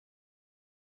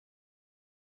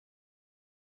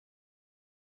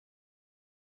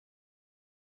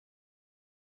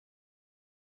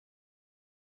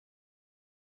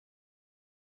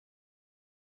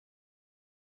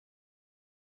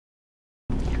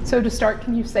So to start,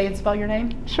 can you say and spell your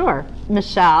name? Sure.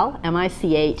 Michelle,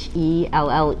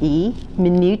 M-I-C-H-E-L-L-E,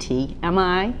 Miniutti,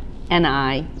 M-I-N-I-U-T-T-I.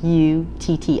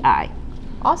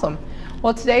 Awesome.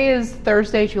 Well, today is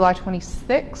Thursday, July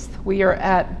 26th. We are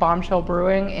at Bombshell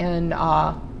Brewing in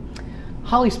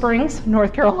Holly Springs,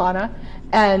 North Carolina,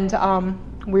 and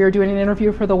we are doing an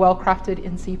interview for the Well Crafted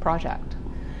NC project.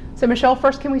 So Michelle,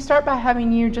 first can we start by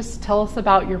having you just tell us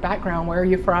about your background? Where are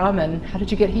you from and how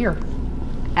did you get here?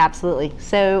 Absolutely.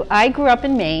 So I grew up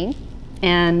in Maine,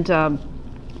 and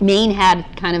Maine had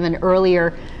kind of an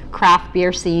earlier craft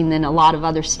beer scene than a lot of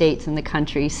other states in the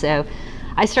country. So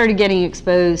I started getting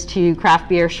exposed to craft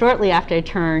beer shortly after I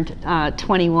turned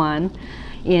 21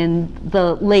 in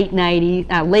the late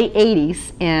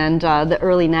 80s and the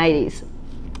early 90s.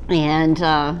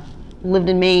 And lived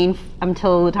in Maine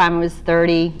until the time I was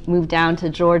 30, moved down to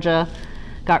Georgia,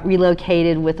 got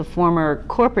relocated with a former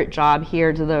corporate job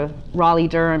here to the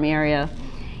Raleigh-Durham area,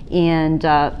 and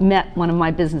met one of my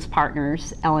business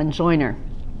partners, Ellen Joyner.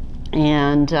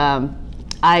 And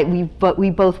we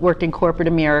both worked in corporate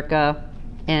America,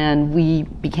 and we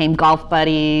became golf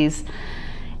buddies.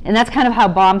 And that's kind of how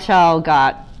Bombshell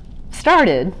got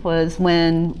started, was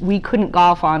when we couldn't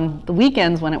golf on the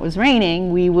weekends when it was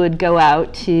raining, we would go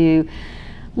out to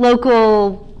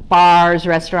local bars,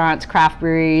 restaurants, craft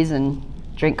breweries, and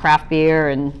drink craft beer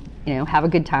and, you know, have a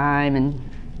good time. And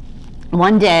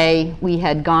one day we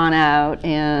had gone out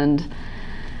and,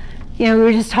 you know, we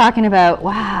were just talking about,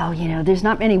 wow, you know, there's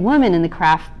not many women in the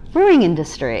craft brewing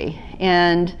industry.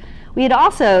 And we had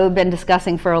also been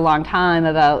discussing for a long time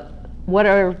about what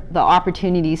are the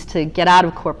opportunities to get out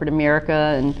of corporate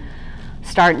America and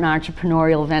start an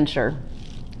entrepreneurial venture.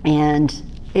 And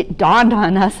it dawned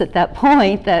on us at that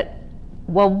point that,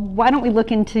 well, why don't we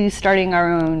look into starting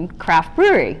our own craft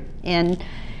brewery? And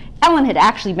Ellen had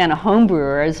actually been a home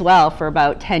brewer as well for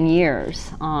about 10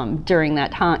 years during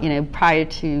that time, you know, prior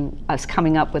to us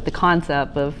coming up with the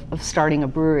concept of starting a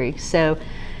brewery. So,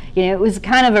 you know, it was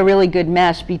kind of a really good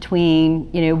mesh between,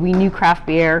 you know, we knew craft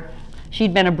beer.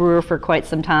 She'd been a brewer for quite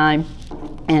some time,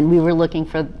 and we were looking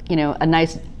for, you know, a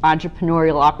nice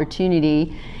entrepreneurial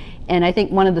opportunity. And I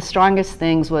think one of the strongest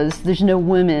things was there's no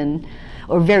women,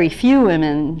 or very few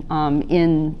women,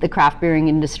 in the craft brewing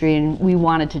industry, and we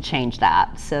wanted to change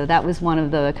that. So that was one of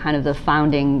the kind of the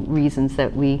founding reasons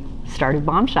that we started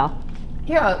Bombshell.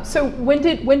 Yeah. So when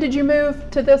did you move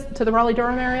to the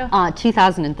Raleigh-Durham area?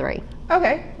 2003.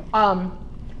 Okay.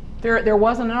 There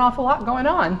wasn't an awful lot going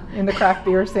on in the craft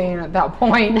beer scene at that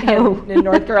point. No. in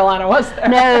North Carolina, was there?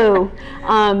 No.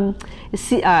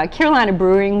 Carolina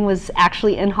Brewing was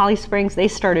actually in Holly Springs. They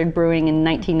started brewing in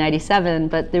 1997,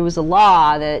 but there was a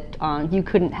law that you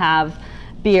couldn't have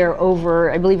beer over,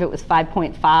 I believe it was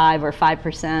 5.5 or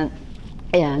 5%.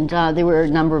 And there were a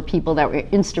number of people that were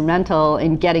instrumental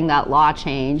in getting that law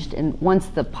changed. And once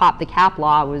the pop the cap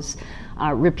law was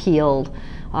repealed,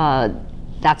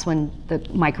 that's when the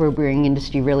microbrewing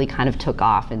industry really kind of took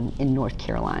off in North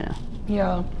Carolina.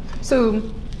 Yeah. So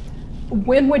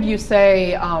when would you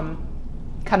say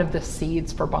kind of the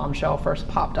seeds for Bombshell first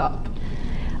popped up?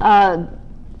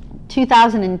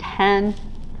 2010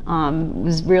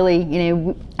 was really, you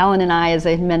know, Ellen and I, as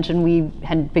I mentioned, we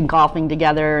had been golfing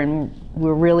together and we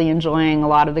were really enjoying a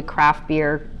lot of the craft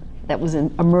beer that was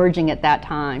emerging at that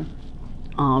time.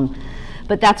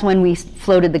 But that's when we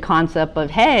floated the concept of,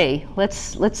 hey,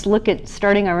 let's look at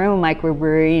starting our own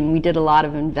microbrewery, and we did a lot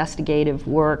of investigative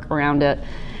work around it.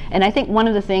 And I think one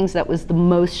of the things that was the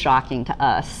most shocking to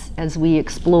us as we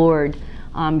explored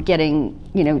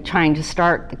trying to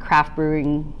start the craft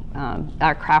brewing,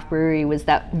 our craft brewery, was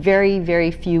that very,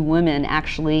 very few women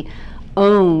actually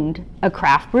owned a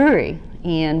craft brewery.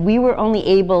 And we were only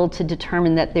able to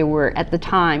determine that there were, at the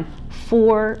time,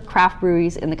 4 craft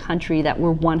breweries in the country that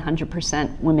were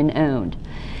 100% women-owned.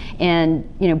 And,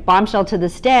 you know, Bombshell to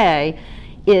this day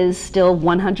is still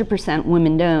 100%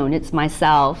 women-owned. It's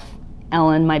myself,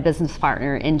 Ellen, my business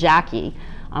partner, and Jackie.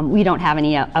 We don't have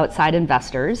any outside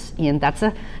investors, and that's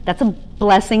a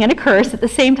blessing and a curse at the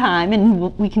same time,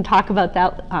 and we can talk about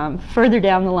that further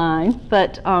down the line.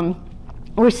 But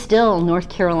we're still North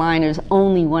Carolina's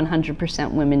only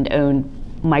 100% women-owned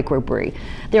microbrewery.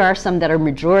 There are some that are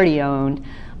majority-owned,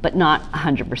 but not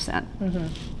 100%. Mm-hmm.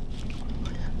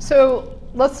 So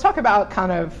let's talk about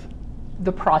kind of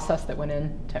the process that went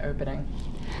into opening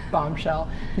Bombshell.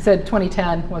 You said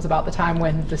 2010 was about the time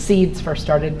when the seeds first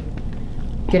started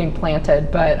getting planted,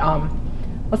 but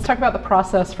let's talk about the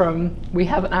process from we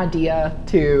have an idea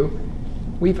to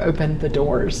we've opened the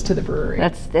doors to the brewery.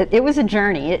 It was a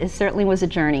journey. It certainly was a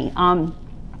journey.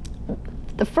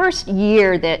 The first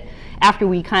year that after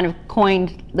we kind of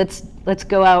coined, let's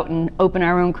go out and open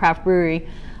our own craft brewery,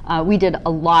 we did a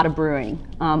lot of brewing.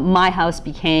 My house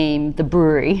became the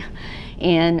brewery.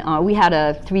 And we had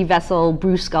a 3-vessel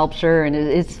brew sculpture, and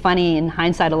it's funny, in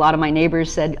hindsight, a lot of my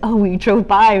neighbors said, oh, we drove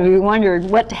by and we wondered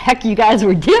what the heck you guys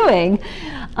were doing.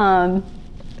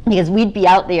 Because we'd be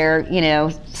out there, you know,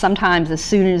 sometimes as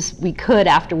soon as we could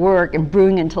after work and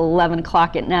brewing until 11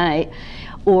 o'clock at night,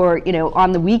 or, you know,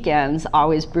 on the weekends,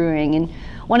 always brewing. And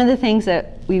one of the things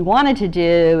that we wanted to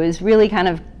do is really kind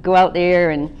of go out there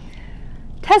and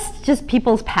test just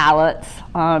people's palates.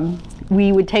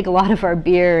 We would take a lot of our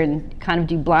beer and kind of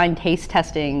do blind taste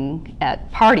testing at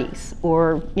parties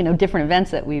or, you know, different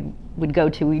events that we would go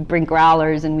to. We'd bring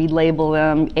growlers and we'd label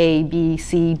them A, B,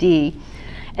 C, D.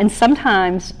 And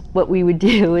sometimes what we would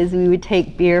do is we would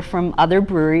take beer from other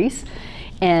breweries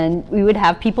and we would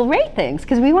have people rate things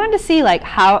because we wanted to see, like,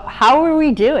 how are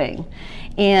we doing?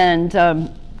 And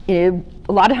you know,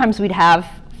 a lot of times we'd have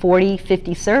 40,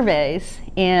 50 surveys,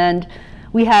 and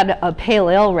we had a pale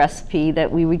ale recipe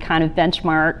that we would kind of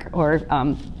benchmark or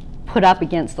put up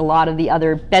against a lot of the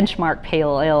other benchmark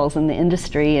pale ales in the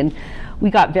industry, and we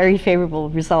got very favorable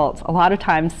results. A lot of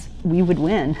times we would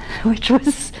win, which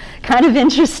was kind of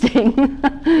interesting.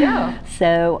 Yeah.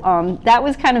 So that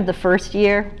was kind of the first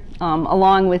year,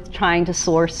 along with trying to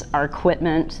source our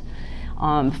equipment,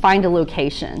 find a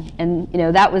location, and you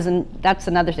know that's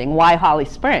another thing. Why Holly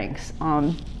Springs?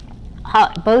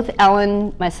 Both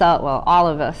Ellen, myself, well, all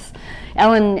of us,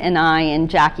 Ellen and I and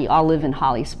Jackie all live in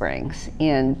Holly Springs,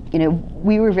 and you know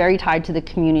we were very tied to the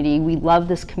community. We love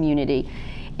this community,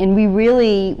 and we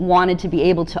really wanted to be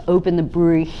able to open the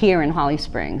brewery here in Holly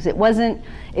Springs. It wasn't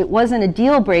a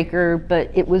deal breaker,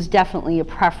 but it was definitely a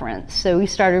preference. So we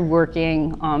started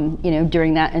working, you know,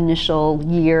 during that initial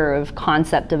year of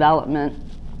concept development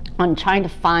on trying to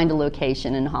find a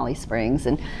location in Holly Springs,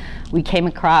 and we came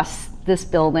across this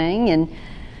building and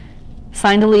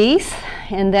signed a lease,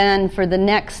 and then for the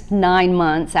next 9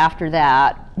 months after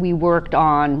that we worked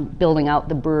on building out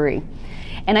the brewery.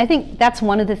 And I think that's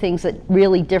one of the things that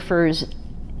really differs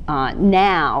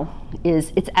now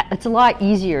is it's a lot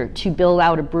easier to build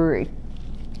out a brewery.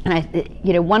 And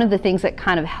you know, one of the things that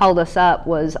kind of held us up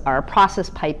was our process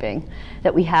piping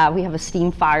that we have. We have a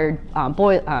steam-fired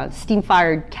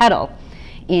kettle,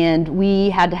 and we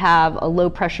had to have a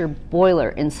low-pressure boiler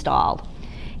installed.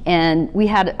 And we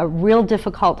had a real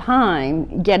difficult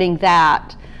time getting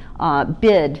that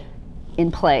bid in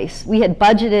place. We had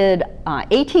budgeted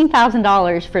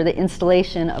 $18,000 for the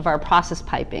installation of our process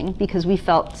piping because we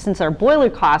felt since our boiler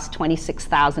cost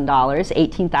 $26,000,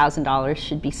 $18,000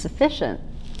 should be sufficient.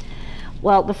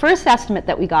 Well, the first estimate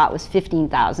that we got was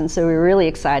 $15,000, so we were really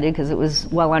excited because it was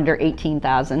well under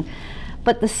 $18,000.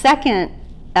 But the second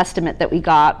estimate that we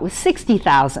got was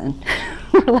 $60,000.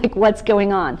 We're like, what's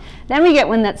going on? Then we get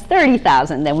one that's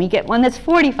 $30,000. Then we get one that's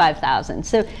 $45,000.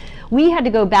 So we had to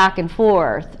go back and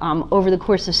forth over the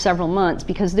course of several months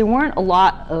because there weren't a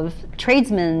lot of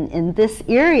tradesmen in this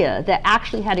area that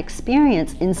actually had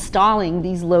experience installing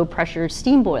these low pressure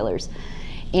steam boilers.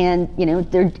 And you know,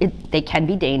 they can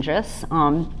be dangerous.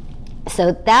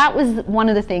 So that was one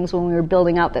of the things when we were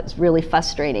building out that's really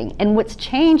frustrating. And what's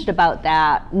changed about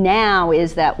that now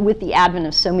is that with the advent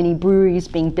of so many breweries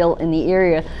being built in the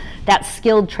area, that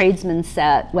skilled tradesman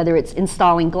set, whether it's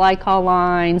installing glycol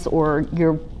lines or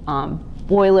your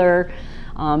boiler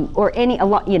or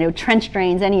you know, trench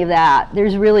drains, any of that,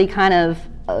 there's really kind of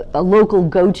a local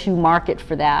go-to market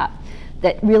for that.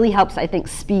 That really helps, I think,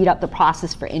 speed up the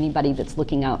process for anybody that's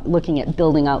looking at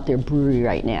building out their brewery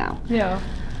right now. Yeah.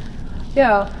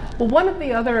 Yeah, well, one of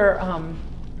the other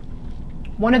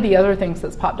things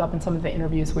that's popped up in some of the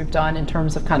interviews we've done in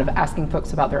terms of kind of asking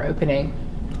folks about their opening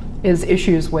is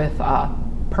issues with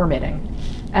permitting.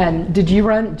 And did you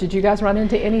guys run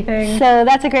into anything? So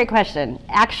that's a great question.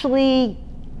 Actually,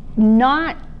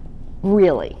 not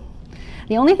really.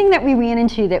 The only thing that we ran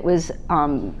into that was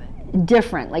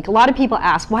different, like a lot of people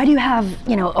ask, why do you have,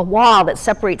 you know, a wall that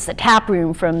separates the tap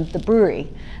room from the brewery?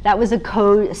 That was a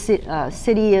code,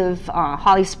 City of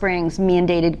Holly Springs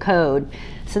mandated code.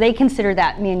 So they consider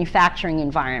that manufacturing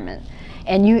environment.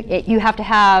 And you have to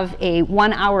have a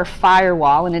 1 hour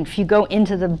firewall, and if you go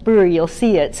into the brewery, you'll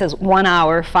see it says 1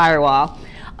 hour firewall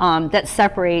that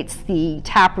separates the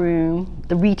tap room,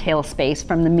 the retail space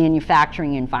from the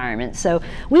manufacturing environment. So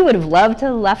we would have loved to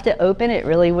have left it open. It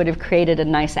really would have created a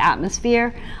nice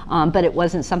atmosphere, but it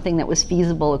wasn't something that was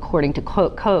feasible according to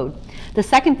code. The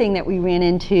second thing that we ran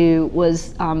into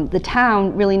was the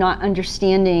town really not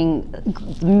understanding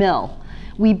the mill.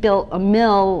 we built a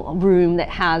mill room that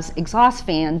has exhaust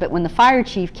fan, but when the fire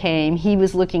chief came, he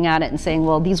was looking at it and saying,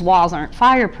 well, these walls aren't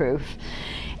fireproof.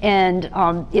 And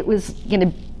it was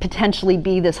going to potentially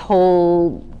be this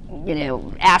whole,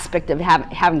 aspect of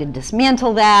having to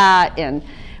dismantle that, and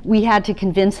we had to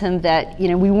convince him that,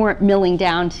 we weren't milling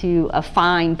down to a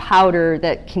fine powder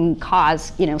that can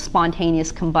cause,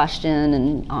 spontaneous combustion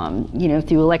and,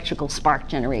 through electrical spark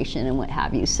generation and what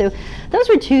have you. So those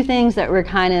were two things that were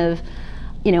kind of,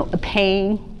 a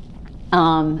pain.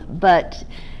 But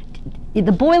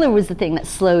the boiler was the thing that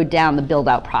slowed down the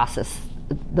build-out process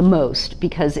the most,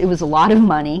 because it was a lot of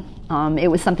money. It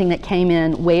was something that came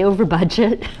in way over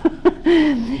budget.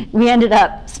 We ended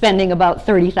up spending about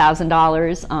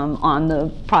 $30,000 on the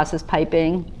process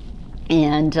piping.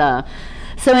 And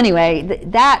so anyway,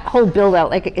 that whole build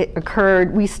out, it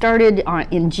occurred, we started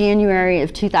in January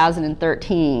of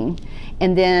 2013.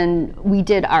 And then we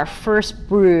did our first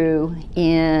brew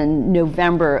in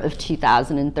November of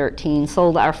 2013,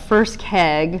 sold our first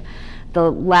keg the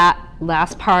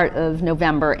last part of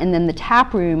November, and then the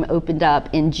tap room opened up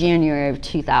in January of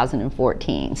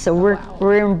 2014. So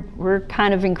we're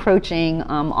kind of encroaching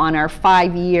on our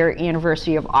 5-year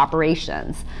anniversary of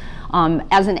operations.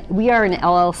 We are an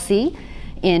LLC,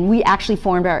 and we actually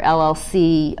formed our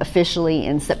LLC officially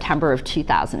in September of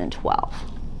 2012.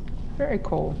 Very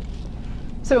cool.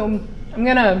 So I'm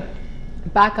gonna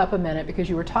back up a minute, because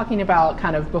you were talking about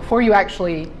kind of before you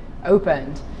actually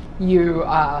opened, you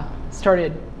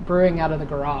started brewing out of the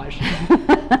garage.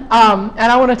 And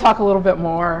I want to talk a little bit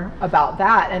more about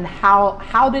that, and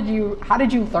how did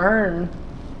you learn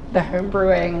the home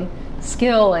brewing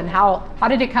skill, and how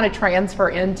did it kind of transfer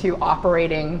into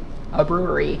operating a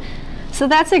brewery? So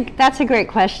that's a great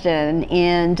question.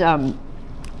 And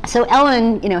so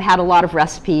Ellen, had a lot of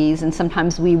recipes, and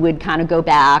sometimes we would kind of go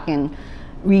back and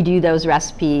redo those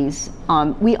recipes.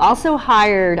 We also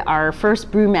hired our first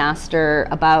brewmaster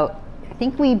I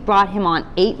think we brought him on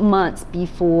 8 months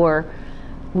before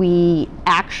we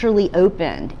actually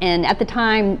opened. And at the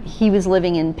time, he was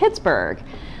living in Pittsburgh.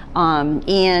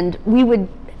 And we would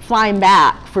fly him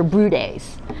back for brew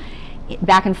days,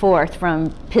 back and forth from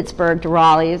Pittsburgh to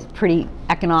Raleigh. It's pretty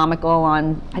economical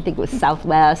on, I think it was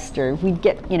Southwest, or we'd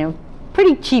get,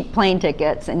 pretty cheap plane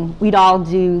tickets, and we'd all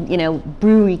do,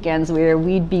 brew weekends where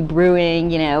we'd be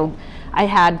brewing, I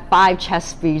had 5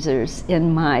 chest freezers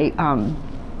in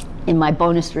my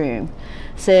bonus room.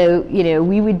 So,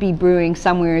 we would be brewing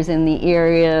somewhere in the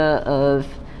area of,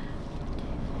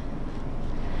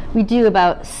 we do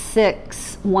about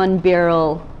 6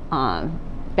 1-barrel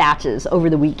batches over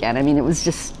the weekend. I mean, it was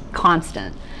just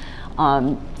constant.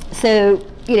 So,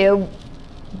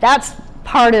 that's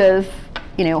part of,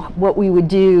 what we would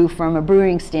do from a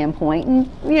brewing standpoint.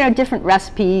 And, different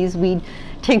recipes, we'd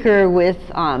tinker with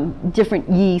different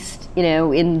yeast,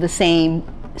 in the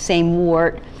same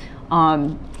wort.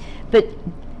 But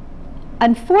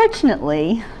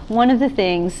unfortunately, one of the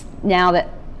things now that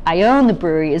I own the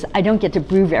brewery is I don't get to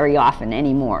brew very often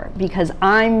anymore, because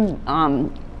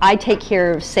I take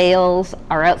care of sales,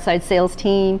 our outside sales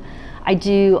team. I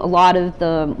do a lot of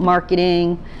the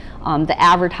marketing, the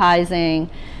advertising.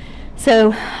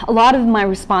 So a lot of my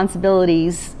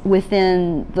responsibilities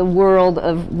within the world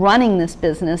of running this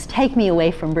business take me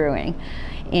away from brewing.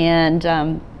 And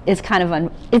it's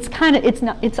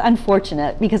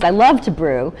unfortunate, because I love to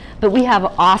brew, but we have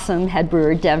an awesome head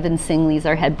brewer. Devin Singley's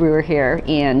our head brewer here,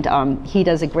 and he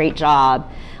does a great job.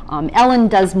 Ellen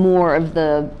does more of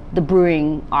the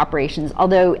brewing operations,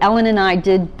 although Ellen and I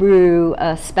did brew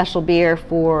a special beer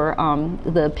for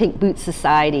the Pink Boots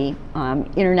Society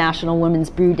International Women's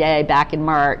Brew Day back in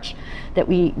March that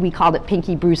we called it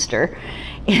Pinky Brewster.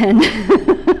 And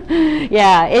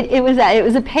yeah, it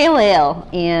was a pale ale,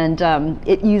 and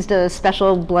it used a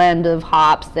special blend of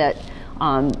hops that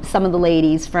some of the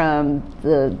ladies from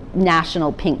the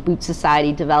National Pink Boot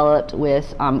Society developed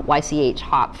with YCH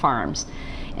Hop Farms.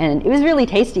 And it was really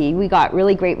tasty. We got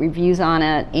really great reviews on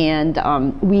it, and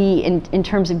in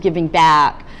terms of giving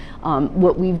back,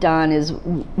 what we've done is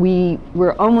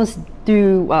we're almost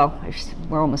through,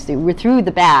 we're through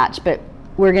the batch, but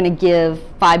we're going to give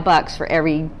 $5 for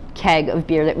every keg of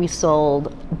beer that we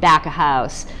sold back of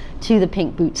house to the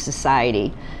Pink Boots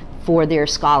Society for their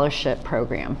scholarship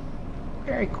program.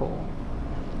 Very cool.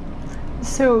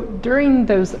 So during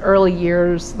those early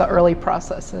years, the early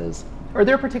processes, are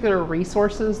there particular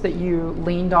resources that you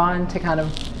leaned on to kind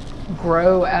of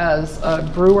grow as a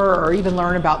brewer, or even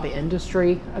learn about the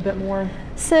industry a bit more?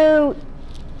 So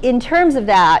in terms of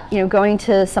that, going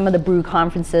to some of the brew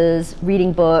conferences,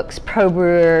 reading books, Pro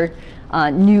Brewer,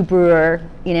 new brewer,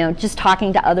 just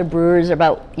talking to other brewers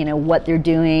about, what they're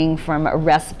doing from a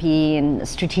recipe and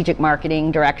strategic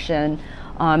marketing direction.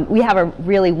 We have a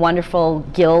really wonderful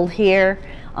guild here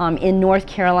in North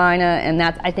Carolina, and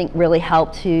that, I think, really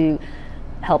helped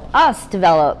us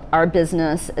develop our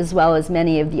business as well as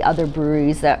many of the other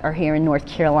breweries that are here in North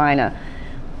Carolina.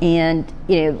 And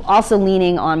also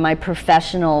leaning on my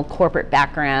professional corporate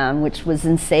background, which was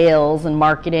in sales and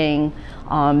marketing,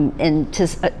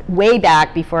 and way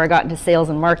back before I got into sales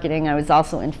and marketing, I was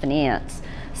also in finance.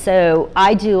 So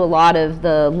I do a lot of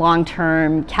the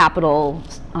long-term capital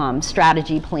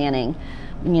strategy planning.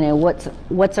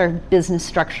 What's our business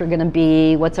structure going to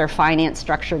be? What's our finance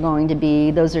structure going to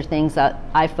be? Those are things that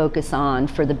I focus on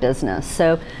for the business.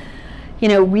 So,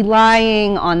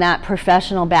 relying on that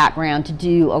professional background to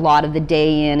do a lot of the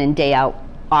day in and day out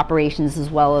operations as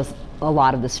well as a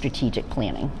lot of the strategic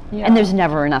planning. Yeah. And there's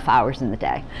never enough hours in the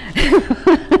day.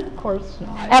 Of course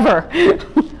not. Ever.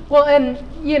 Well, and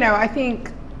I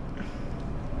think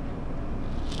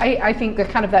that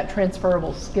kind of that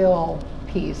transferable skill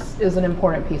piece is an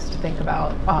important piece to think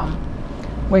about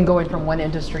when going from one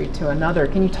industry to another.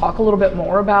 Can you talk a little bit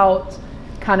more about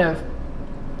kind of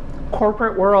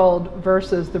corporate world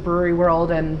versus the brewery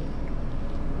world? And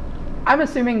I'm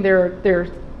assuming there's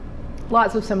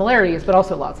lots of similarities, but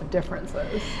also lots of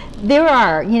differences. There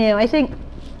are. I think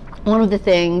one of the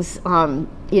things,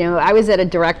 I was at a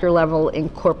director level in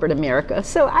corporate America,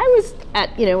 so I was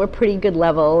at, a pretty good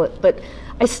level, but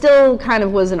I still kind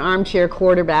of was an armchair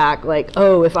quarterback, like,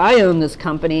 oh, if I own this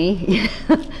company,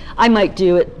 I might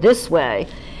do it this way.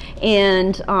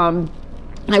 And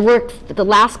the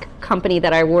last company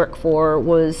that I worked for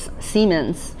was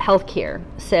Siemens Healthcare.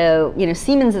 So,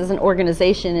 Siemens as an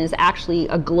organization is actually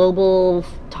a global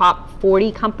top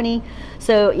 40 company.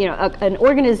 So, an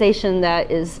organization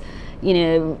that is,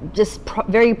 just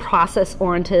very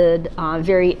process-oriented,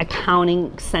 very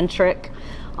accounting-centric.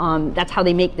 That's how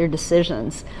they make their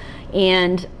decisions.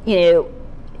 And,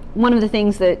 one of the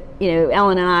things that,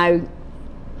 Ellen and I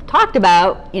talked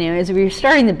about, as we were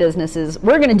starting the business is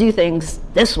we're going to do things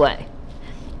this way.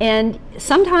 And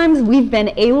sometimes we've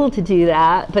been able to do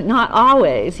that, but not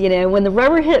always. When the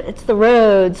rubber hits the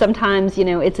road, sometimes,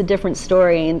 it's a different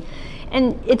story.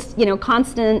 And it's,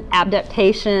 constant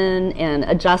adaptation and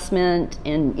adjustment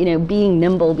and, being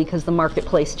nimble because the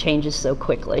marketplace changes so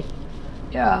quickly.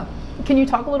 Yeah. Can you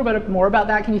talk a little bit more about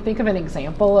that? Can you think of an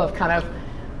example of kind of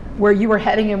where you were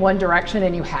heading in one direction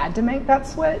and you had to make that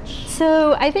switch?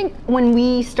 So I think when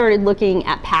we started looking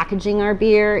at packaging our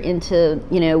beer into,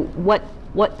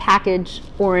 what package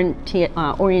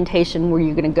orientation were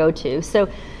you going to go to? So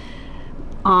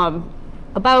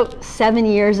about 7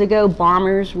 years ago,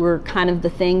 bombers were kind of the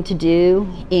thing to do,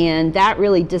 and that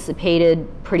really dissipated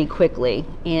pretty quickly.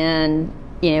 And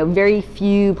very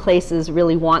few places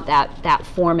really want that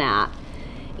format.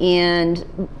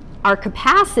 And our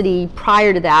capacity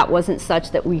prior to that wasn't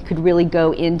such that we could really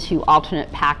go into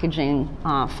alternate packaging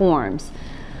forms.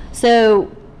 So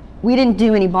we didn't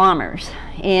do any bombers.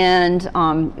 And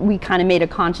we kind of made a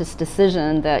conscious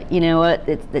decision that,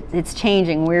 it's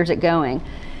changing, where's it going?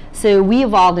 So we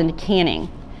evolved into canning.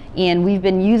 And we've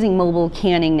been using mobile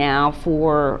canning now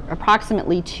for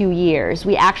approximately 2 years.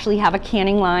 We actually have a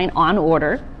canning line on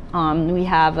order. We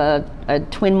have a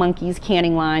Twin Monkeys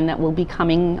canning line that will be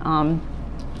coming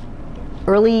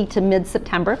early to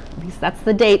mid-September. At least that's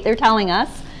the date they're telling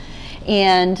us.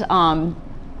 And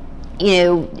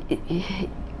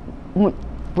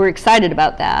we're excited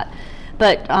about that.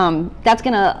 But that's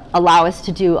going to allow us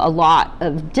to do a lot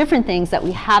of different things that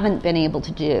we haven't been able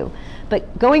to do.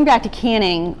 But going back to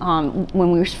canning,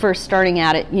 when we were first starting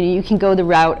at it, you can go the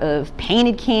route of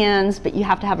painted cans, but you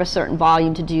have to have a certain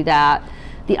volume to do that.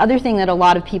 The other thing that a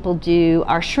lot of people do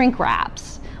are shrink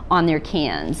wraps on their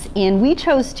cans. And we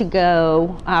chose to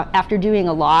go, after doing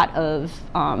a lot of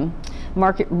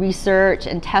market research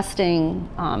and testing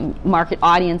market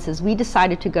audiences, we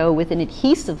decided to go with an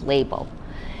adhesive label.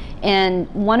 And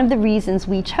one of the reasons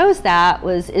we chose that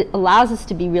was it allows us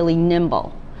to be really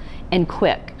nimble and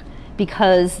quick,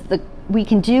 because we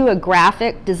can do a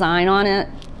graphic design on it.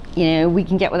 We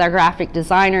can get with our graphic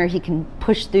designer, he can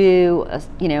push through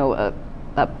a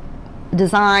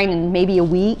design in maybe a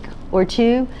week or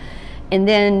two, and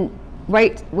then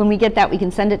right when we get that, we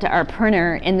can send it to our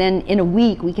printer, and then in a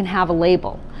week we can have a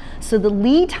label. So the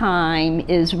lead time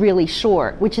is really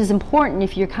short, which is important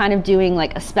if you're kind of doing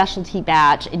like a specialty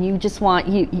batch and you just want,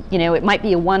 it might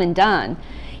be a one and done,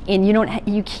 and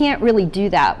you can't really do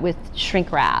that with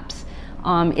shrink wraps.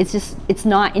 It's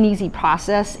not an easy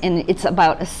process, and it's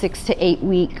about a 6 to 8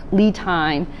 week lead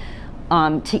time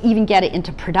to even get it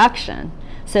into production.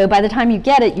 So by the time you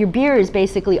get it, your beer is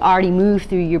basically already moved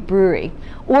through your brewery.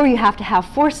 Or you have to have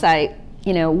foresight,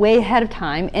 way ahead of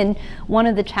time. And one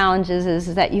of the challenges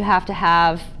is that you have to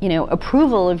have,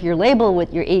 approval of your label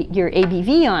with your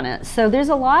ABV on it. So there's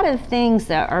a lot of things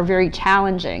that are very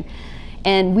challenging.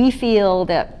 And we feel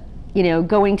that,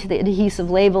 going to the adhesive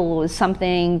label was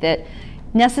something that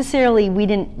necessarily we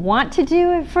didn't want to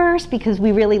do at first because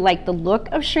we really liked the look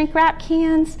of shrink wrap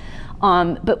cans.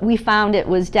 But we found it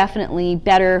was definitely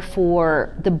better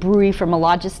for the brewery from a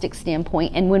logistics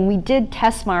standpoint. And when we did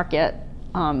test market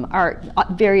our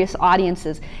various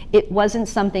audiences, it wasn't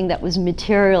something that was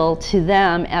material to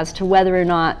them as to whether or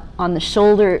not on the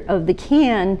shoulder of the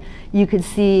can you could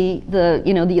see the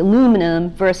the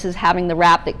aluminum versus having the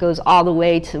wrap that goes all the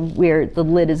way to where the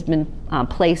lid has been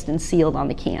placed and sealed on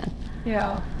the can.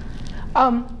 Yeah.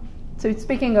 So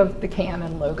speaking of the can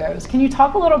and logos, can you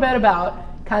talk a little bit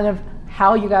about kind of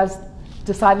how you guys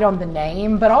decided on the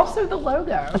name, but also the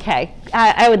logo? Okay,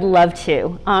 I would love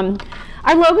to.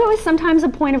 Our logo is sometimes a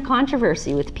point of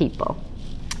controversy with people.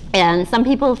 And some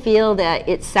people feel that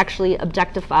it sexually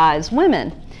objectifies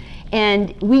women.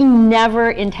 And we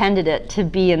never intended it to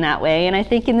be in that way. And I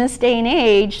think in this day and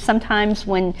age, sometimes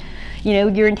when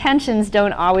your intentions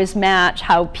don't always match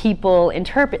how people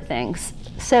interpret things.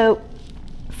 So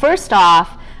first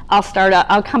off,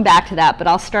 I'll come back to that, but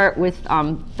I'll start with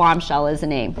Bombshell as a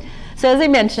name. So as I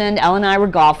mentioned, Elle and I were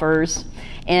golfers,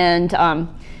 and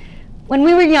when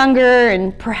we were younger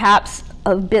and perhaps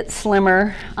a bit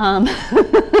slimmer,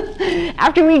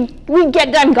 after we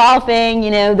get done golfing,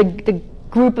 the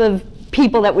group of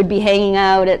people that would be hanging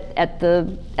out at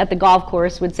the golf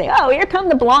course would say, "Oh, here come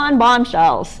the blonde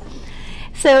bombshells."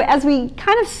 So as we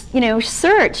kind of,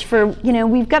 search for,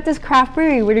 we've got this craft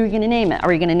brewery, what are we going to name it? Are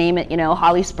we going to name it,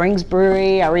 Holly Springs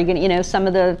Brewery? Are we going to, some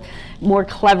of the more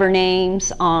clever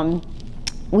names?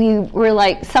 We were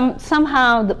like,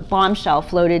 somehow the Bombshell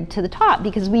floated to the top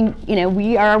because we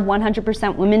are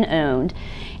 100% women owned.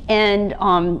 And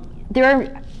there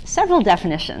are several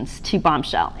definitions to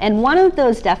Bombshell. And one of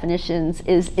those definitions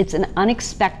is it's an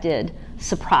unexpected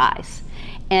surprise.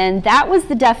 And that was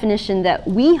the definition that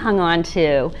we hung on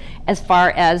to as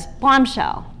far as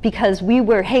Bombshell, because we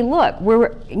were, hey, look,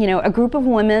 we're a group of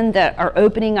women that are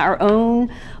opening our own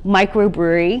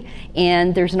microbrewery,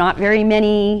 and there's not very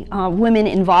many women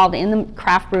involved in the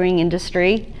craft brewing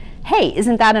industry. Hey,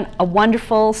 isn't that a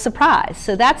wonderful surprise?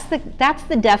 So that's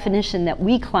the definition that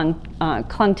we clung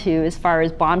to as far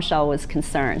as Bombshell was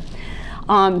concerned.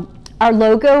 Our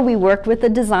logo, we worked with a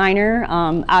designer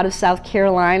out of South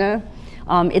Carolina.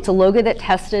 It's a logo that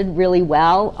tested really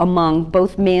well among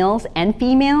both males and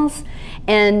females,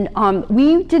 and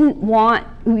we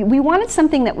wanted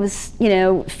something that was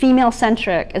female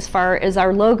centric as far as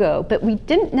our logo, but we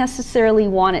didn't necessarily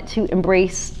want it to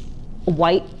embrace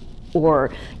white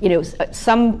or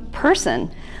some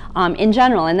person in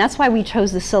general, and that's why we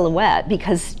chose the silhouette,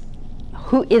 because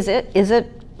who is it?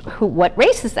 What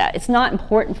race is that? It's not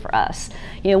important for us.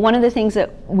 One of the things that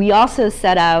we also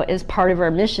set out as part of our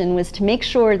mission was to make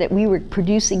sure that we were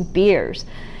producing beers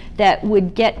that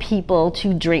would get people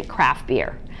to drink craft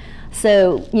beer.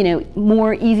 So,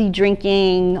 more easy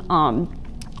drinking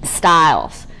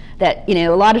styles that, a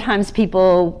lot of times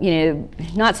people,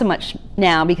 not so much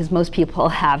now because most people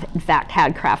have in fact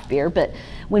had craft beer, but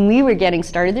when we were getting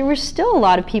started, there were still a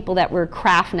lot of people that were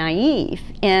craft naive.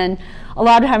 And a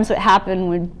lot of times what happened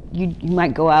when you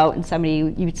might go out and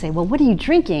you would say, well, what are you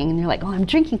drinking? And you're like, oh, I'm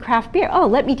drinking craft beer. Oh,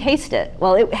 let me taste it.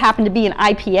 Well, it happened to be an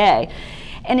IPA.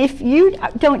 And if you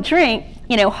don't drink,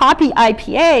 hoppy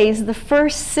IPAs, the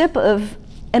first sip of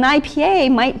an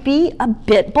IPA might be a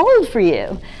bit bold for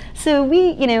you. So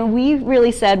we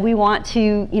really said we want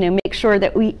to, make sure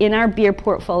that in our beer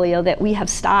portfolio that we have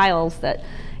styles that,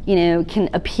 can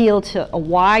appeal to a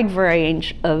wide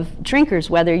range of drinkers,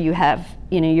 whether you have,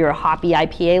 you're a hoppy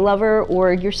IPA lover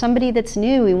or you're somebody that's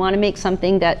new. We want to make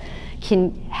something that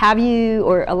can have you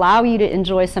or allow you to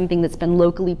enjoy something that's been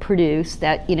locally produced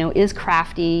that, is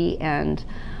crafty and,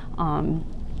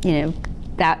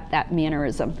 that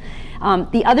mannerism.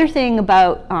 The other thing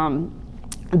about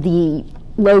the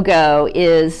logo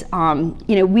is,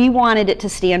 we wanted it to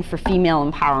stand for female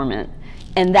empowerment.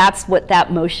 And that's what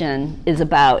that motion is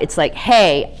about. It's like,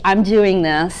 hey, I'm doing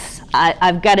this.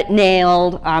 I've got it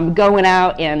nailed. I'm going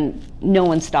out and no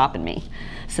one's stopping me.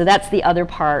 So that's the other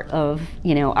part of,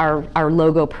 our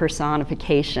logo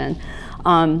personification.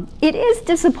 It is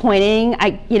disappointing.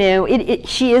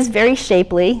 She is very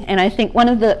shapely. And I think one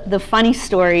of the funny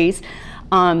stories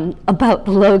about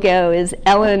the logo is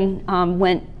Ellen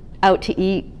went out to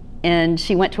eat and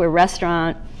she went to a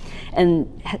restaurant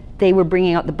and they were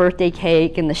bringing out the birthday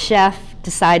cake, and the chef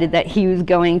decided that he was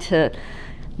going to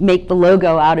make the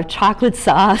logo out of chocolate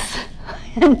sauce.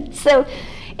 And so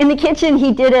in the kitchen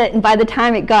he did it, and by the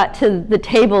time it got to the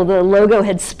table, the logo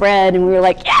had spread, and we were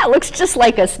like, yeah, it looks just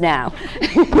like us now.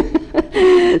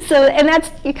 So, and that's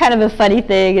kind of a funny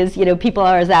thing is, you know, people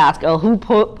always ask, oh, who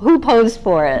posed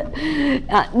for it?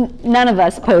 None of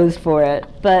us posed for it,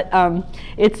 but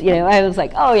it's, you know, I was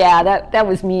like, oh yeah, that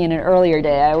was me in an earlier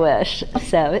day, I wish.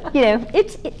 So, you know,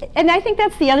 and I think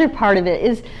that's the other part of it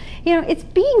is, you know, it's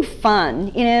being fun,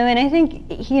 you know, and I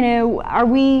think, you know,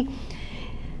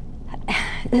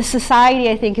 the society,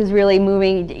 I think, is really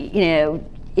moving, you know,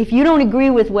 if you don't agree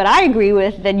with what I agree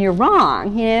with, then you're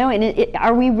wrong, you know, and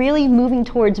are we really moving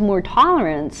towards more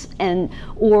tolerance,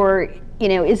 or, you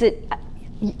know, is it,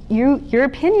 your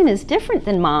opinion is different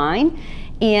than mine,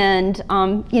 and,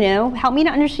 you know, help me to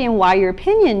understand why your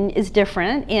opinion is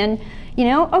different, and, you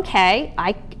know, okay,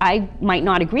 I might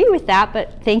not agree with that,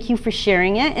 but thank you for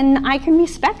sharing it, and I can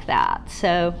respect that,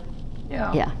 so,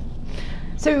 yeah.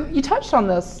 So you touched on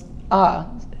this,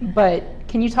 but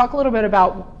can you talk a little bit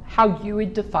about how you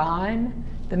would define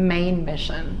the main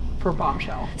mission for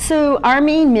Bombshell? So our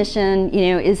main mission,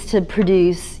 you know, is to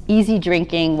produce easy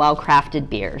drinking, well-crafted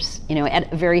beers, you know,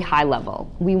 at a very high level.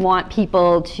 We want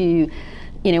people to,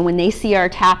 you know, when they see our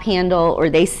tap handle or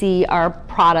they see our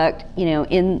product, you know,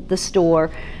 in the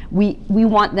store, we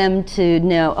want them to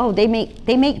know, oh, they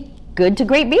make good to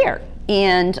great beer,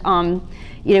 and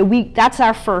you know, that's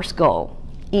our first goal.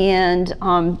 And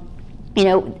you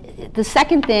know, the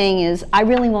second thing is I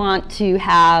really want to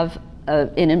have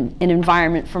an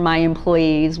environment for my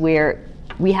employees where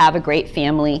we have a great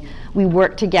family, we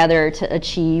work together to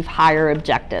achieve higher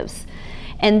objectives.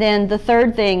 And then the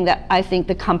third thing that I think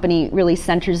the company really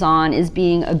centers on is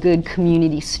being a good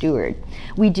community steward.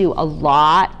 We do a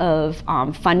lot of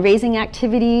fundraising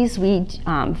activities. We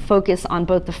focus on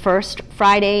both the first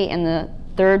Friday and the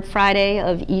third Friday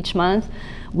of each month.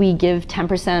 We give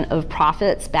 10% of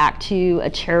profits back to a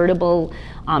charitable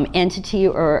entity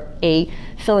or a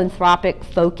philanthropic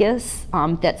focus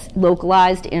that's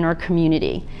localized in our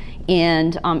community.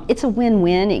 And it's a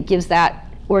win-win. It gives that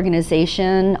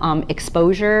organization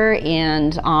exposure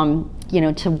and you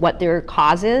know, to what their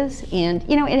cause is, and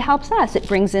you know, it helps us. It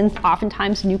brings in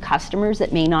oftentimes new customers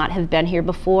that may not have been here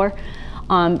before.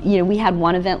 You know, we had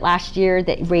one event last year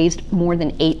that raised more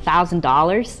than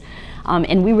 $8,000.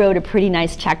 And we wrote a pretty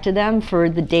nice check to them for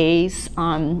the day's,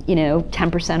 you know,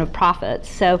 10% of profits.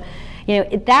 So, you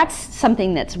know, that's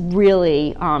something that's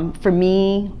really, for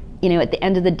me, you know, at the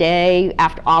end of the day,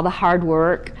 after all the hard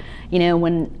work, you know,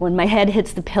 when my head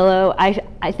hits the pillow,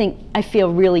 I think I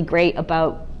feel really great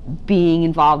about being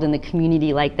involved in the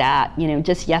community like that. You know,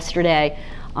 just yesterday,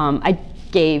 I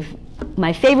gave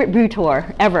my favorite brew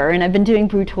tour ever, and I've been doing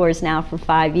brew tours now for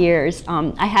 5 years.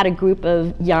 I had a group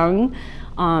of young,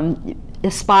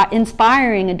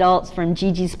 inspiring adults from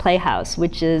Gigi's Playhouse,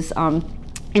 which is an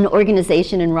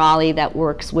organization in Raleigh that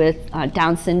works with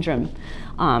Down syndrome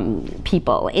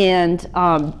people.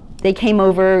 And they came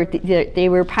over, they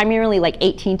were primarily like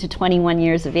 18 to 21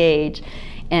 years of age.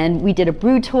 And we did a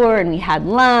brew tour and we had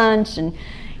lunch, and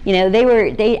you know,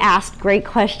 they asked great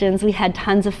questions. We had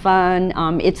tons of fun.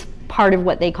 It's part of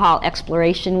what they call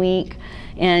Exploration Week.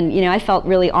 And you know, I felt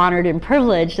really honored and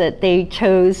privileged that they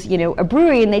chose, you know, a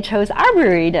brewery, and they chose our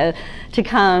brewery to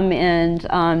come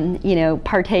and you know,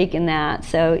 partake in that.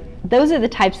 So those are the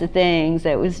types of things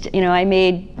that was, you know, I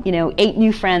made, you know, 8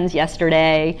 new friends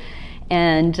yesterday,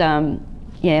 and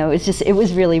you know, it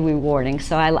was really rewarding.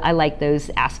 So I like those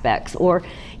aspects. Or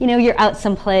you know, you're out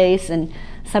someplace and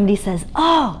somebody says,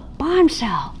 oh,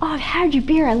 Bombshell, oh, I've had your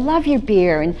beer, I love your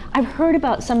beer, and I've heard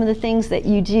about some of the things that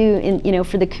you do in, you know,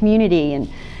 for the community, and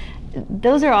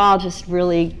those are all just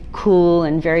really cool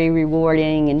and very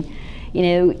rewarding. And you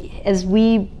know, as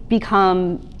we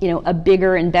become, you know, a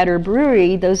bigger and better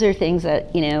brewery, those are things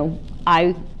that, you know,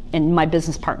 I and my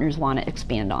business partners want to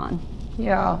expand on.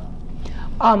 Yeah,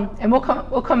 and we'll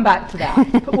come back to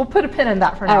that. But we'll put a pin in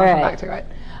that for now. All right. Come back to it.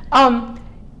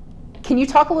 Can you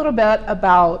talk a little bit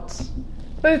about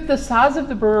both the size of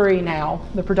the brewery now,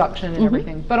 the production and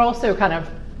everything, but also kind of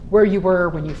where you were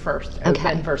when you first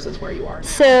opened versus where you are now?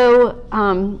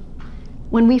 So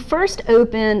when we first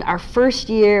opened, our first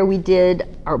year, we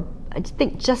did, I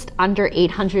think, just under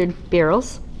 800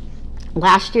 barrels.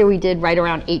 Last year we did right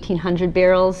around 1,800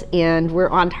 barrels, and we're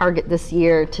on target this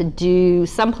year to do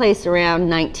someplace around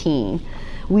 19.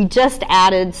 We just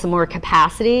added some more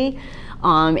capacity.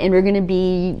 And we're going to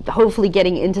be hopefully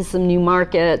getting into some new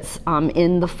markets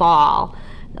in the fall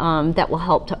that will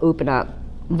help to open up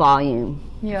volume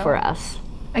for us.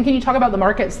 And can you talk about the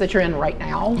markets that you're in right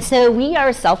now? So we are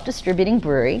a self-distributing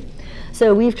brewery.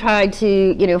 So we've tried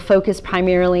to, focus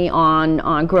primarily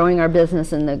on growing our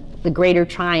business in the Greater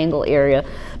Triangle area,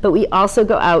 but we also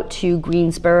go out to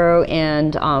Greensboro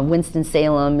and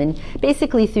Winston-Salem, and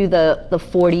basically through the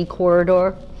 40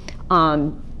 corridor,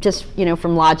 just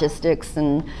from logistics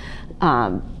and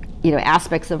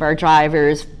aspects of our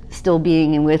drivers still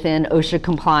being within OSHA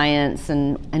compliance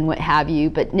and what have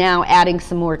you. But now adding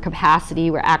some more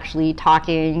capacity, we're actually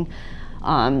talking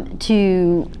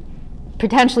to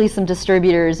potentially some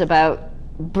distributors about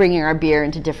bringing our beer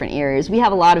into different areas. We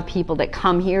have a lot of people that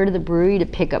come here to the brewery to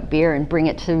pick up beer and bring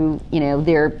it to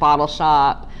their bottle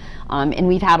shop, and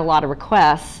we've had a lot of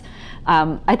requests.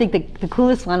 I think the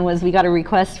coolest one was we got a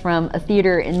request from a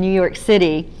theater in New York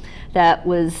City that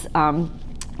was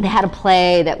they had a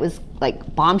play that was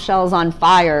like Bombshells on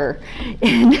Fire,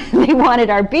 and they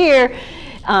wanted our beer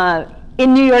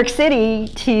in New York City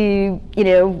to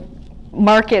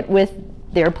market with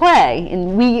their play,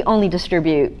 and we only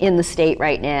distribute in the state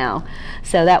right now,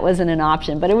 so that wasn't an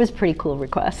option, but it was a pretty cool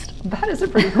request. That is a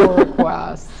pretty cool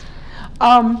request.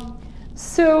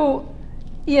 So,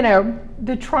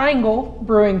 the Triangle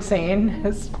brewing scene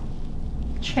has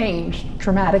changed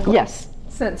dramatically. Yes.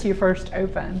 Since you first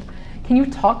opened. Can you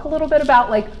talk a little bit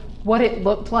about what it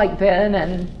looked like then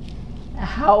and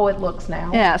how it looks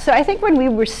now? Yeah, so I think when we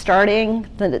were starting,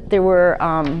 there were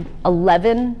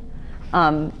 11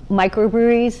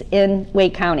 microbreweries in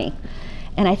Wake County,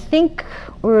 and I think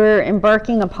we're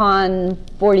embarking upon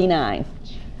 49.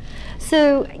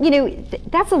 So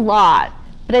that's a lot,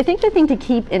 but I think the thing to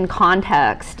keep in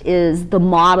context is the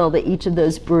model that each of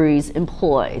those breweries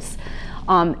employs.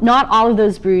 Not all of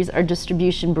those breweries are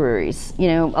distribution breweries.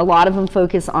 A lot of them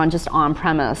focus on just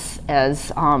on-premise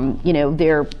as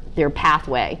their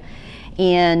pathway,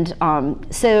 and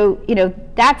so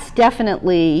that's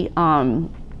definitely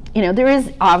there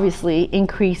is obviously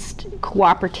increased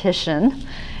cooperation,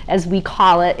 as we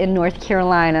call it in North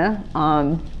Carolina,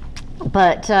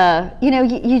 but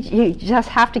you just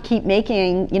have to keep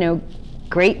making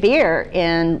great beer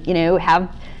and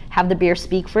have the beer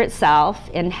speak for itself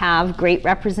and have great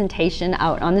representation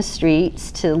out on the streets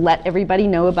to let everybody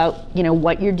know about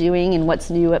what you're doing and what's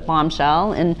new at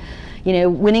Bombshell, and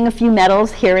winning a few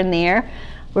medals here and there.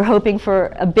 We're hoping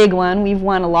for a big one. We've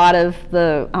won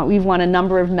we've won a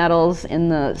number of medals in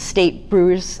the state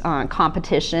brewers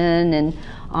competition,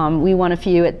 and we won a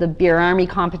few at the Beer Army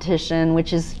competition,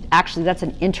 which is that's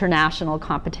an international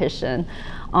competition.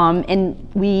 And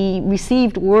we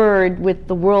received word with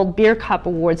the World Beer Cup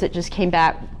Awards that just came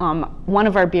back. One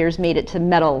of our beers made it to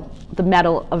the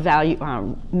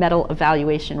medal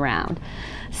evaluation round.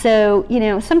 So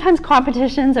sometimes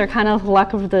competitions are kind of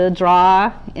luck of the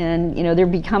draw, and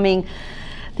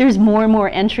there's more and more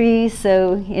entries.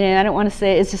 So I don't want to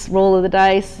say it's just roll of the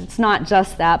dice. It's not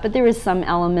just that, but there is some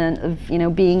element of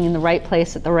being in the right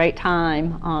place at the right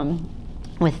time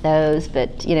with those.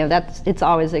 But it's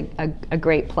always a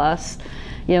great plus.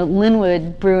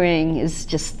 Linwood Brewing is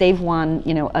they've won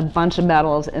a bunch of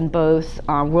medals in both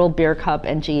World Beer Cup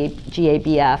and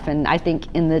GABF, and I think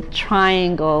in the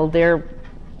Triangle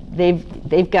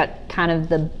they've got kind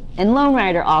of and Lone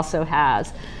Rider also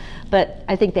has, but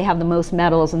I think they have the most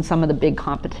medals in some of the big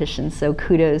competitions. So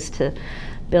kudos to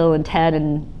Bill and Ted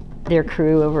and their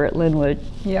crew over at Linwood.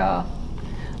 Yeah.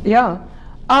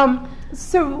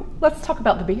 So let's talk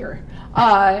about the beer.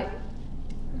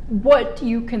 What do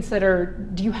you consider?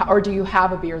 Do you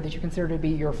have a beer that you consider to be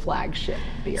your flagship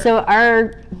beer? So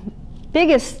our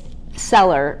biggest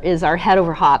seller is our Head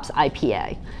Over Hops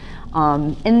IPA.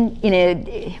 And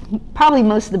probably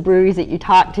most of the breweries that you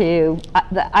talk to,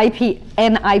 the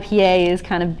IPA is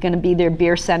kind of going to be their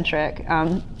beer centric.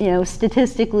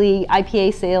 Statistically,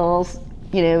 IPA sales,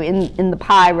 in the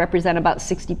pie represent about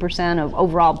 60% of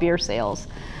overall beer sales.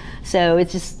 So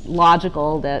it's just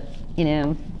logical that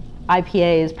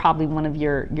IPA is probably one of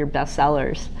your best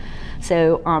sellers.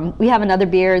 So we have another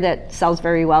beer that sells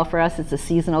very well for us. It's a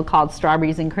seasonal called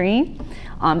Strawberries and Cream,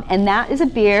 and that is a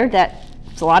beer that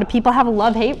a lot of people have a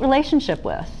love-hate relationship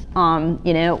with. A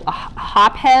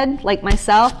hophead like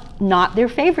myself, not their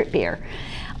favorite beer.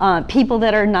 People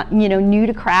that are not, new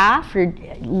to craft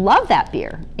love that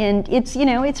beer, and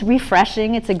it's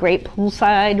refreshing. It's a great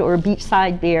poolside or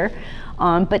beachside beer,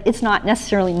 but it's not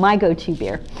necessarily my go-to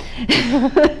beer.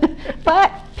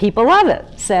 But people love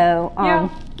it, so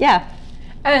yeah.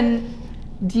 And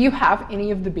do you have any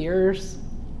of the beers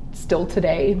still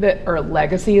today that are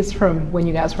legacies from when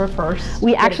you guys were first?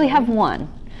 We actually have one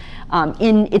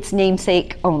in its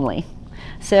namesake only.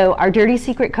 So our Dirty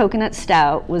Secret Coconut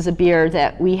Stout was a beer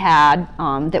that we had,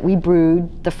 that we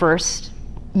brewed the first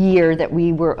year that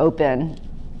we were open.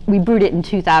 We brewed it in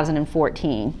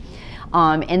 2014.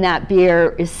 and that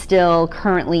beer is still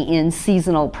currently in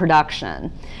seasonal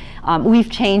production. We've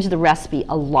changed the recipe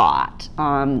a lot.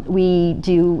 We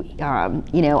do,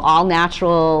 all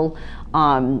natural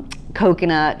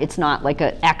coconut. It's not like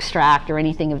an extract or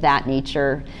anything of that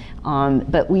nature.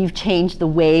 But we've changed the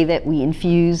way that we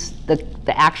infuse the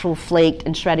actual flaked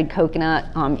and shredded coconut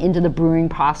into the brewing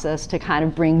process to kind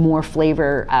of bring more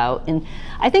flavor out. And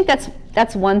I think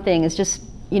that's one thing, is just,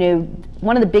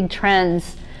 one of the big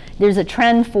trends. There's a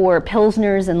trend for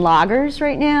pilsners and lagers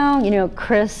right now,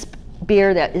 crisp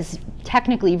beer that is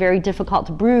technically very difficult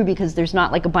to brew because there's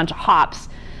not like a bunch of hops,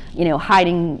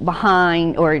 hiding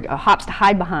behind, or hops to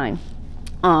hide behind.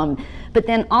 But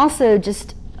then also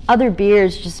just other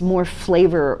beers just more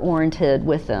flavor oriented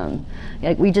with them.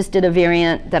 Like we just did a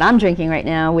variant that I'm drinking right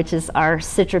now, which is our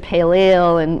Citra Pale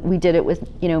Ale, and we did it with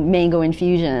mango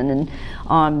infusion,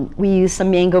 and we used some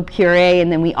mango puree,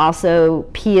 and then we also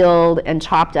peeled and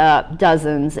chopped up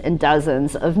dozens and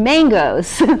dozens of mangoes.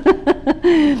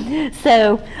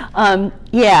 So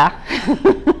yeah,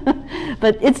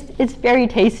 but it's very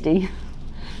tasty.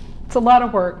 It's a lot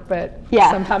of work, but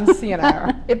yeah. Sometimes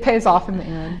it pays off in the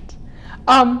end.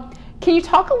 Can you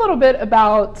talk a little bit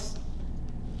about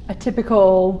a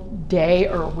typical day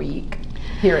or week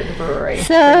here at the brewery?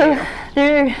 So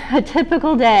a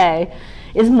typical day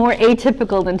is more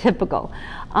atypical than typical.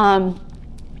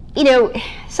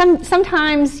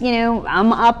 Sometimes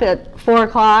I'm up at 4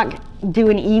 o'clock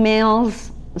doing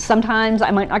emails. Sometimes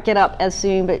I might not get up as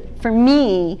soon, but for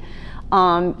me,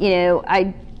 I'm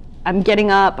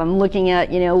getting up, I'm looking at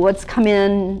what's come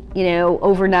in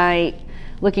overnight,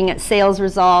 looking at sales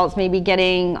results, maybe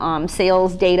getting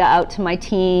sales data out to my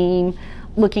team,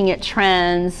 looking at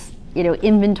trends,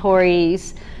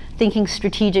 inventories, thinking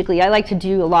strategically. I like to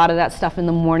do a lot of that stuff in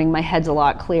the morning. My head's a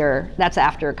lot clearer. That's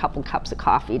after a couple cups of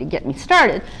coffee to get me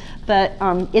started. But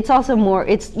it's also more,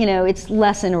 it's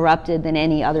less interrupted than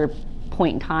any other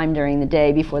point in time during the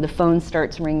day before the phone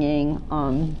starts ringing,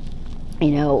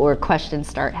 or questions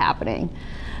start happening.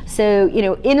 So,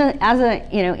 in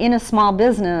a small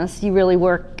business, you really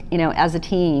work, as a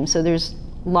team. So there's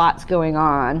lots going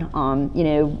on.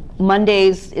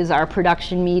 Mondays is our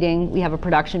production meeting. We have a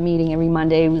production meeting every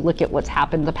Monday. We look at what's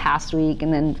happened the past week,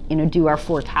 and then, do our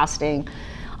forecasting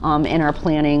and our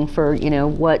planning for,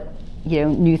 what,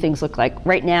 new things look like.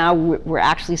 Right now, we're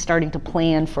actually starting to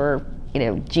plan for,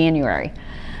 January.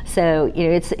 So,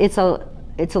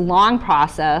 it's a long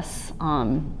process,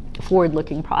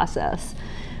 forward-looking process.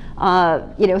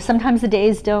 Sometimes the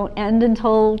days don't end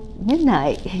until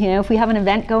midnight. If we have an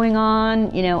event going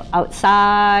on,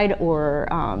 outside, or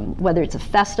whether it's a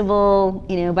festival,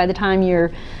 by the time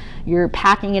you're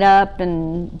packing it up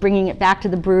and bringing it back to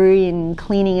the brewery and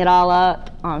cleaning it all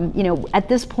up, at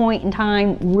this point in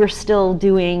time, we're still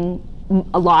doing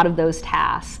a lot of those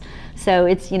tasks. So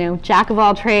it's, jack of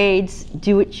all trades,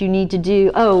 do what you need to do.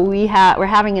 Oh, we're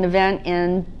having an event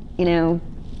and,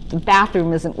 the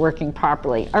bathroom isn't working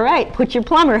properly. All right, put your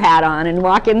plumber hat on and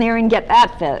walk in there and get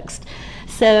that fixed.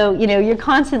 So, you're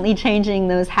constantly changing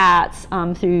those hats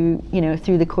through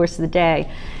the course of the day.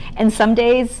 And some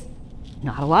days,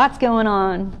 not a lot's going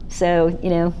on. So,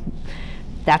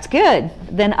 that's good.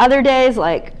 Then other days,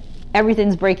 like,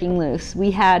 everything's breaking loose.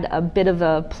 We had a bit of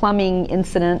a plumbing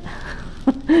incident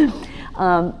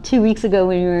 2 weeks ago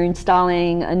when we were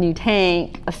installing a new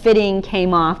tank. A fitting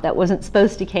came off that wasn't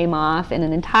supposed to came off, and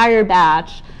an entire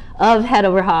batch of head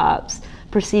over hops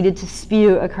proceeded to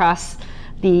spew across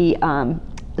the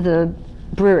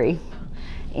brewery.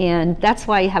 And that's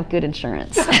why you have good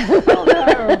insurance. Oh,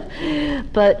 no.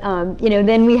 But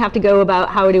then we have to go about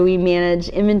how do we manage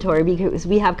inventory, because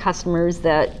we have customers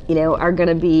that are going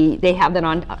to be, they have that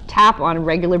on tap on a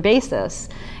regular basis.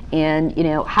 And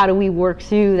how do we work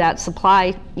through that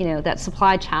supply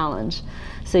challenge?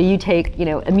 So you take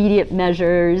immediate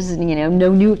measures, and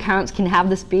no new accounts can have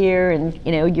this beer, and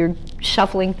you're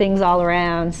shuffling things all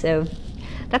around. So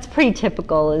that's pretty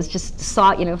typical, is just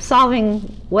solving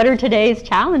what are today's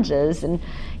challenges, and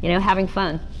having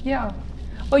fun. Yeah.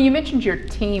 Well, you mentioned your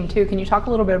team too. Can you talk a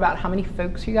little bit about how many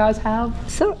folks you guys have?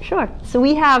 So sure. So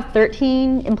we have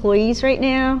 13 employees right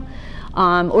now.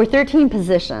 Or 13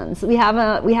 positions. We have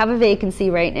a vacancy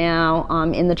right now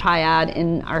in the triad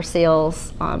in our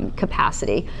sales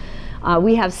capacity.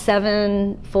 We have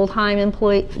 5 full-time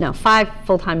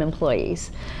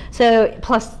employees. So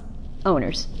plus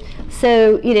owners.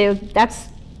 So that's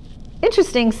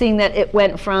interesting, seeing that it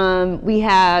went from, we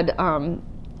had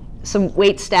some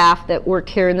wait staff that worked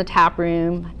here in the tap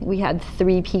room. We had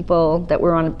 3 people that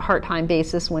were on a part-time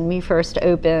basis when we first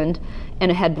opened, and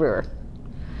a head brewer.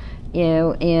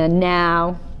 And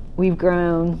now we've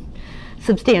grown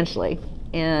substantially.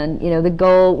 And the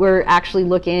goal, we're actually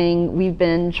we've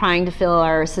been trying to fill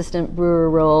our assistant brewer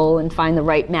role and find the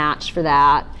right match for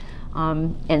that.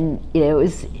 And it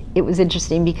was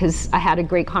interesting because I had a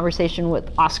great conversation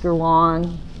with Oscar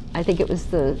Wong. I think it was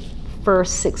the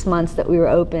first 6 months that we were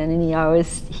open, and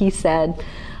he said,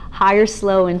 hire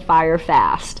slow and fire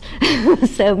fast.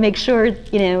 So make sure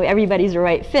everybody's the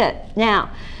right fit. Now,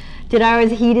 did I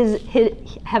always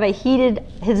have I heeded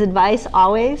his advice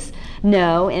always?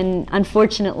 No, and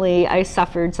unfortunately, I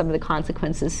suffered some of the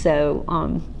consequences. So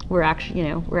we're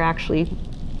actually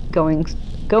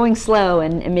going slow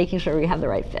and making sure we have the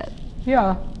right fit.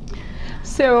 Yeah.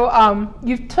 So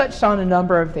you've touched on a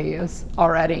number of these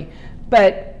already,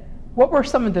 but what were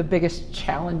some of the biggest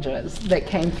challenges that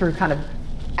came through kind of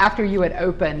after you had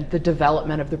opened the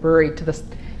development of the brewery to this?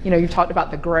 You talked about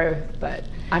the growth, but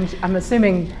I'm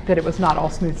assuming that it was not all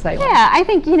smooth sailing. Yeah, I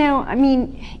think,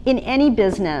 in any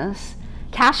business,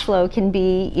 cash flow can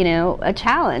be, a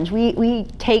challenge. We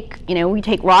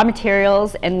take raw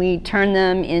materials and we turn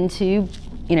them into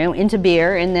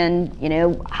beer, and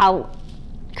then, how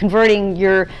converting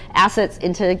your assets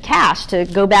into cash to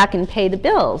go back and pay the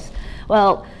bills.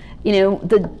 Well,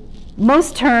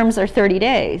 most terms are 30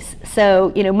 days.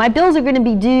 So, my bills are going to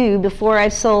be due before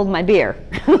I've sold my beer.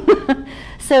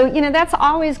 So, that's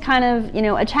always kind of,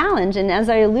 a challenge. And as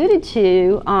I alluded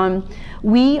to,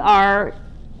 we're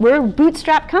a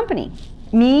bootstrap company.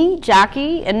 Me,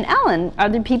 Jackie, and Ellen are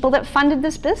the people that funded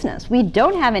this business. We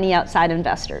don't have any outside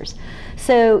investors.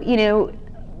 So,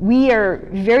 we are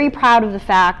very proud of the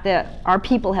fact that our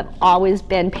people have always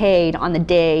been paid on the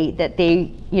day that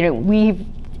they,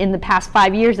 in the past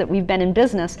 5 years that we've been in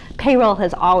business, payroll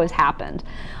has always happened.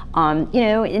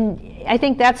 And I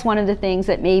think that's one of the things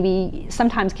that maybe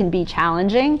sometimes can be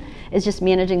challenging, is just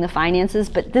managing the finances.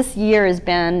 But this year has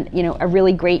been, a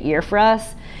really great year for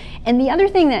us. And the other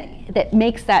thing that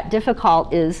makes that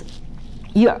difficult is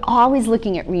you're always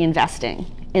looking at reinvesting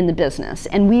in the business.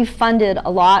 And we've funded a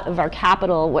lot of our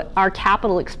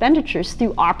capital expenditures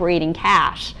through operating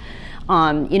cash.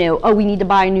 We need to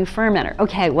buy a new fermenter.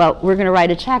 Okay, well, we're going to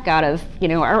write a check out of,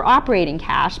 our operating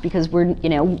cash because we're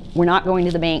not going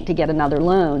to the bank to get another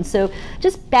loan. So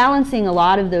just balancing a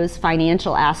lot of those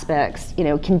financial aspects,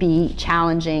 can be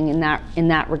challenging in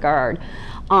that regard.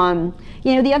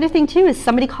 The other thing too is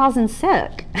somebody calls in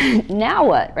sick. Now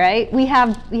what, right? We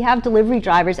have delivery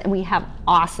drivers, and we have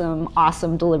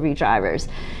awesome delivery drivers.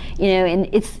 And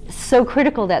it's so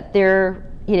critical that they're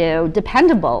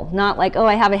dependable, not like, oh,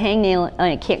 I have a hangnail and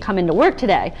I can't come into work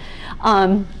today.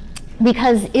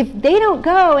 Because if they don't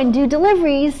go and do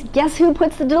deliveries, guess who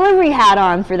puts the delivery hat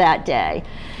on for that day?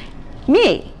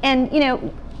 Me. And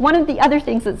one of the other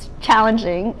things that's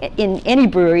challenging in any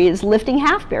brewery is lifting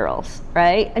half barrels,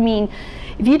 right? I mean,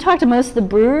 if you talk to most of the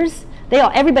brewers,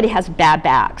 everybody has bad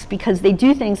backs because they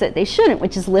do things that they shouldn't,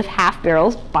 which is lift half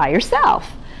barrels by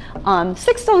yourself.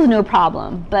 6 is no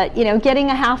problem, but getting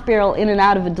a half barrel in and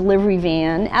out of a delivery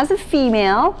van as a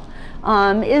female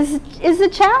is a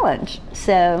challenge.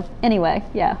 So anyway,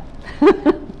 yeah.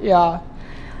 Yeah,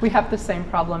 we have the same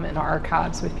problem in our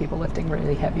archives with people lifting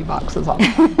really heavy boxes all the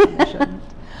time.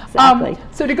 Exactly.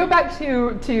 So to go back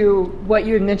to what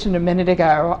you had mentioned a minute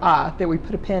ago, that we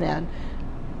put a pin in,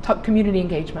 community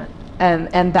engagement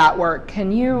and that work.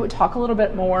 Can you talk a little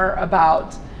bit more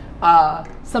about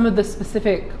some of the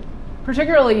specific,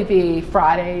 particularly the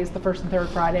Fridays, the first and third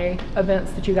Friday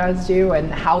events that you guys do,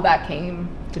 and how that came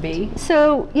to be?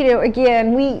 So,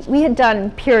 again, we had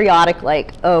done periodic,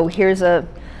 here's an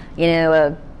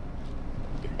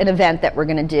event that we're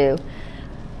going to do.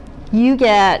 You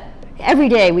get, every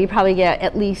day we probably get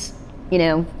at least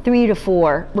 3 to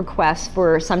 4 requests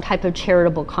for some type of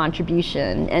charitable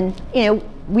contribution, and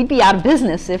we'd be out of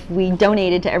business if we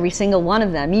donated to every single one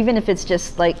of them, even if it's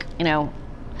just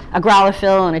a growler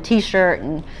fill and a t-shirt.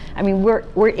 And I mean,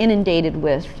 we're inundated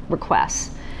with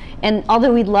requests. And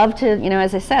although we'd love to,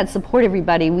 as I said, support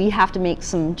everybody, we have to make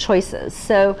some choices.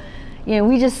 So,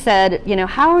 we just said,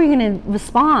 how are we going to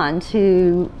respond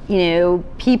to,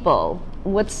 people?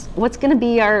 What's going to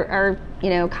be our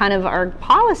kind of our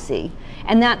policy?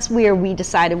 And that's where we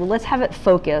decided, well, let's have it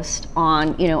focused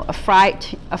on, a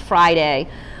Friday.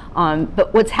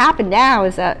 But what's happened now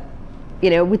is that,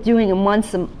 with doing them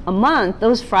once a month,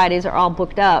 those Fridays are all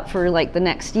booked up for the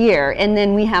next year. And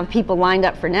then we have people lined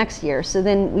up for next year. So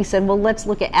then we said, well, let's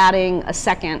look at adding a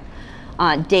second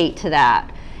date to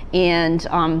that. And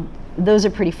those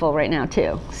are pretty full right now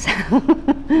too. So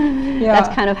yeah. That's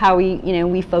kind of how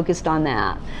we focused on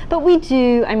that. But we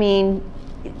do,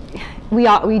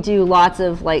 we do lots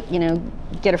of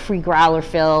get a free growler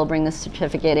fill, bring the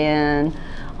certificate in.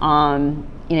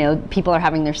 people are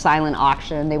having their silent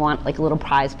auction. They want like a little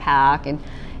prize pack, and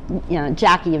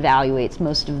Jackie evaluates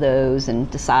most of those and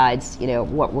decides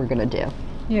what we're going to do.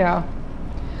 Yeah.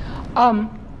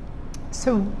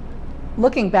 So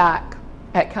looking back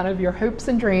at kind of your hopes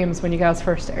and dreams when you guys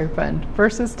first opened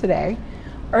versus today,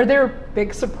 are there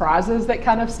big surprises that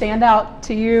kind of stand out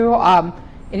to you?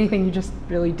 Anything you just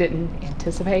really didn't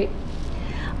anticipate?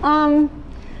 I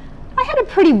had a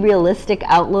pretty realistic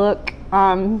outlook,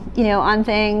 on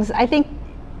things. I think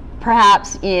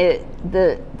perhaps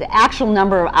the actual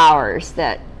number of hours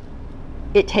that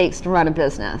it takes to run a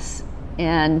business,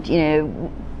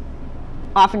 and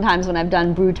oftentimes when I've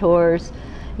done brew tours,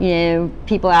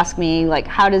 people ask me like,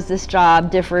 how does this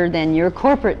job differ than your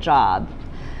corporate job?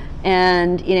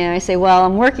 And I say, well,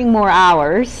 I'm working more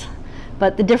hours,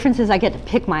 but the difference is I get to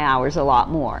pick my hours a lot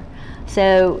more.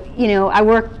 So I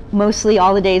work mostly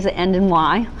all the days that end in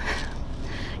Y.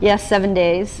 Yes, 7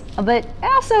 days. But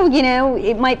also,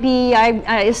 it might be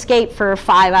I escape for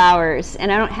 5 hours,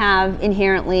 and I don't have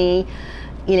inherently,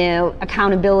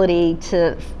 accountability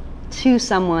to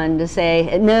someone to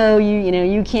say, no,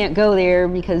 you can't go there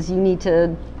because you need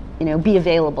to, be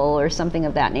available or something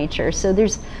of that nature. So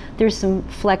there's some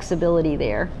flexibility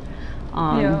there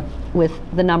with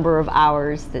the number of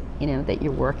hours that that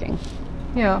you're working.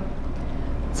 Yeah.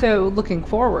 So looking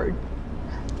forward,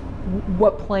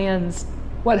 what plans,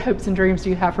 what hopes and dreams do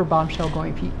you have for Bombshell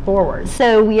going forward?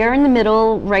 So we are in the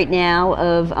middle right now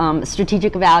of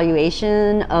strategic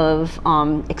evaluation of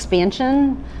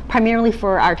expansion, primarily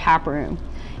for our tap room.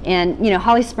 And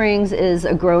Holly Springs is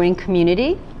a growing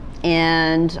community,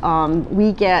 and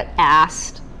we get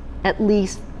asked at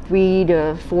least 3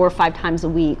 to 4 or 5 times a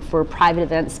week for private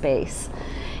event space,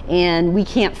 and we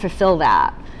can't fulfill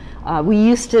that. We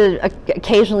used to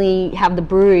occasionally have the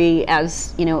brewery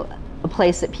as a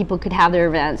place that people could have their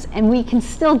events, and we can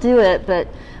still do it, but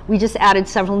we just added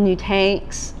several new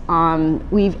tanks.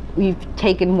 We've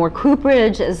taken more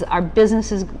cooperage as our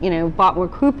businesses bought more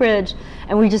cooperage,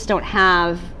 and we just don't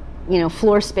have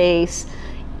floor space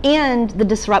and the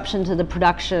disruption to the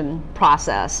production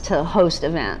process to host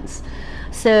events.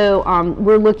 So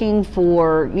we're looking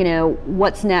for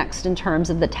what's next in terms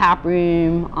of the tap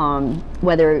room,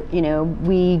 whether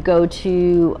we go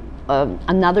to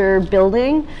another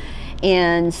building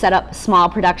and set up a small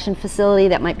production facility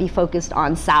that might be focused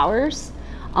on sours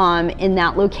in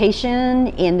that location,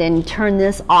 and then turn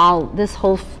this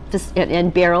whole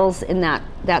and barrels in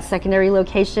that secondary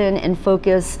location and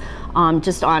focus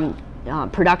just on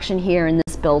production here in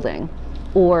this building.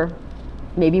 Or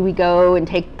maybe we go and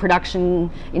take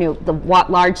production, the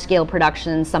large-scale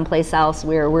production someplace else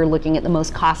where we're looking at the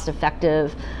most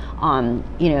cost-effective,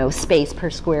 space per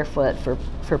square foot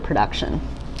for production.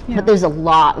 Yeah. But there's a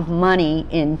lot of money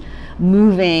in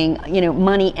moving,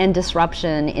 money and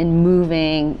disruption in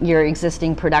moving your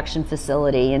existing production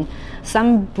facility. And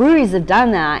some breweries have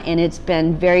done that, and it's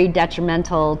been very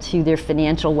detrimental to their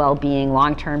financial well-being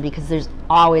long-term, because there's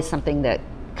always something that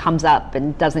comes up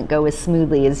and doesn't go as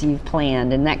smoothly as you've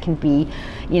planned, and that can be,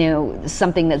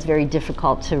 something that's very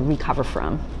difficult to recover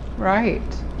from. Right.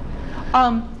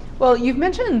 Well, you've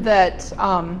mentioned that,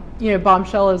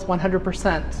 Bombshell is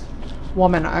 100%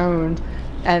 woman-owned,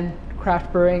 and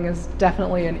craft brewing is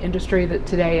definitely an industry that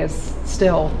today is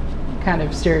still kind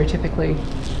of stereotypically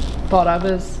thought of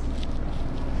as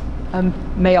a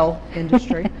male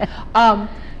industry.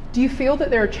 Do you feel that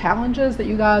there are challenges that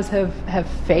you guys have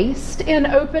faced in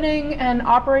opening and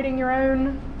operating your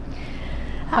own?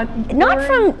 Not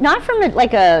from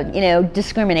a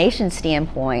discrimination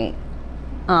standpoint.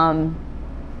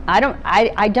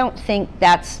 I don't think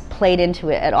that's played into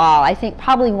it at all. I think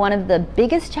probably one of the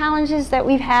biggest challenges that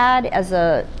we've had as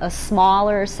a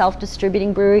smaller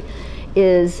self-distributing brewery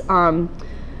is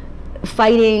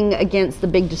fighting against the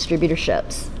big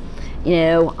distributorships.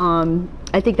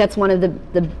 I think that's one of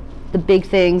the big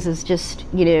things, is just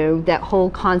that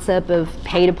whole concept of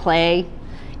pay to play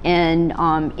and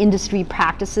industry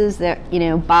practices that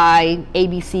by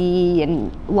ABC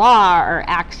and law are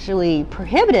actually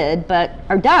prohibited but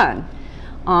are done.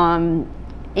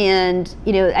 And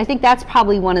I think that's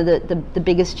probably one of the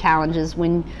biggest challenges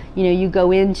when you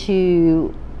go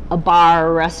into a bar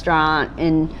or restaurant,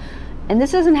 and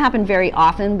this doesn't happen very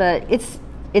often, but it's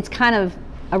kind of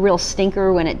a real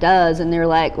stinker when it does, and they're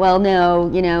like, well,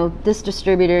 no, this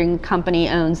distributing company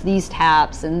owns these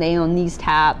taps and they own these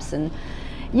taps, and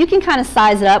you can kind of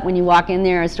size it up when you walk in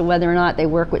there as to whether or not they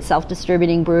work with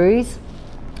self-distributing breweries.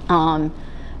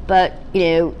 But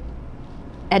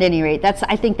at any rate,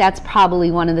 I think that's probably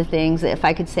one of the things that, if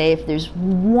I could say, if there's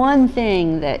one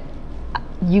thing that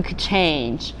you could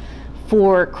change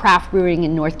for craft brewing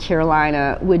in North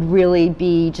Carolina would really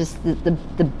be just the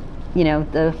you know,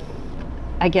 the,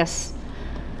 I guess,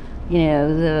 you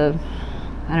know, the,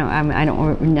 I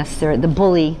don't necessarily, the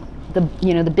bully, the,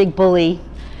 you know, the big bully,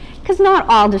 because not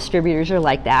all distributors are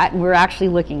like that, and we're actually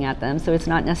looking at them, so it's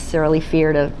not necessarily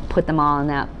fair to put them all in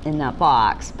that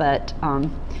box. But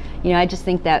you know, I just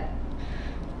think that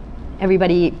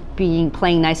everybody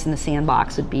playing nice in the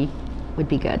sandbox would be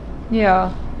good.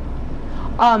 Yeah.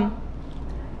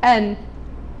 And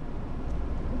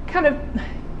kind of,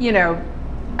 you know,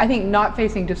 I think not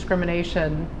facing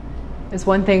discrimination is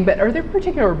one thing, but are there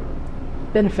particular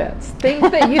benefits, things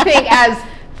that you think as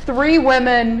 3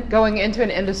 women going into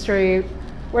an industry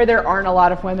where there aren't a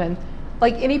lot of women,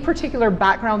 like any particular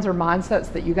backgrounds or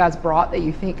mindsets that you guys brought that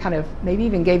you think kind of maybe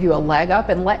even gave you a leg up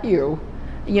and let you,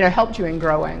 you know, helped you in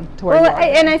growing to where you are?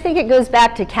 And I think it goes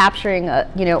back to capturing a,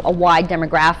 you know, a wide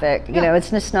demographic. You know,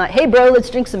 it's just not, hey bro, let's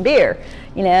drink some beer,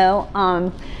 you know,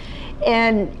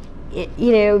 and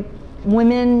you know,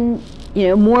 women, you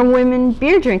know, more women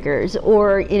beer drinkers,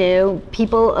 or, you know,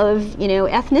 people of, you know,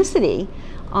 ethnicity.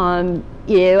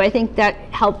 You know, I think that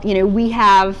helped. You know, we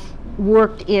have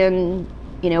worked in,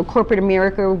 you know, corporate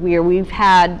America where we've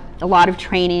had a lot of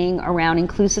training around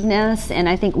inclusiveness, and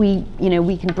I think we, you know,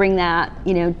 we can bring that,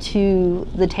 you know, to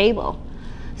the table.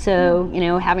 So, you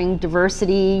know, having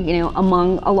diversity, you know,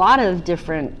 among a lot of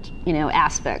different, you know,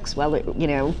 aspects, whether, you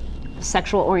know,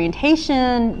 sexual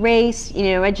orientation, race, you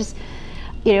know, I just,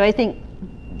 you know, I think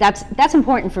that's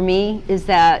important for me, is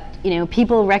that, you know,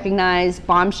 people recognize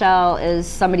Bombshell as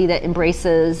somebody that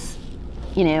embraces,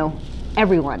 you know,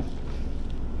 everyone.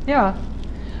 Yeah.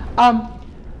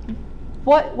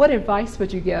 What advice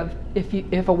would you give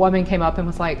if a woman came up and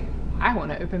was like, I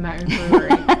want to open my own brewery?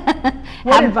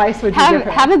 What advice would you give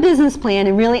her? Have a business plan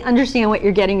and really understand what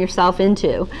you're getting yourself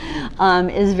into.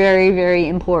 Is very, very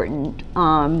important.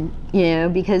 You know,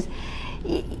 because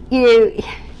you know,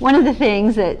 one of the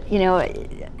things that, you know,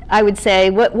 I would say,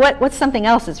 what's something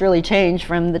else that's really changed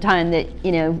from the time that,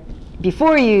 you know,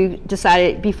 before you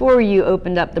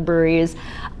opened up the brewery, is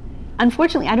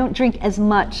unfortunately I don't drink as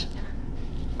much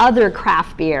other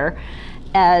craft beer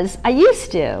as I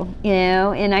used to, you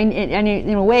know, and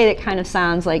in a way that kind of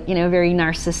sounds like, you know, very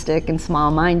narcissistic and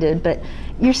small-minded, but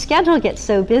your schedule gets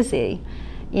so busy,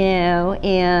 you know,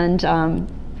 and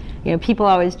you know, people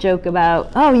always joke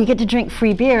about, oh, you get to drink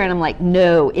free beer, and I'm like,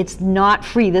 no, it's not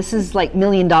free. This is like $1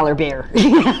 million beer,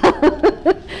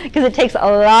 because it takes a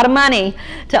lot of money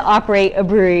to operate a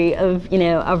brewery of, you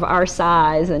know, of our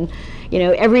size, and, you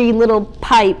know, every little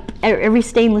pipe, every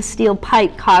stainless steel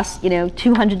pipe costs, you know,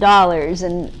 $200,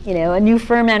 and, you know, a new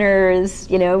fermenter is,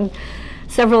 you know,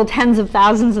 several tens of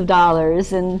thousands of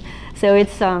dollars, and so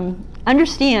it's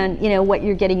understand, you know, what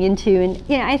you're getting into. And,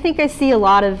 you know, I think I see a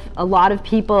lot of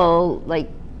people like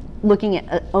looking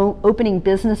at opening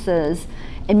businesses,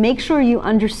 and make sure you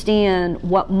understand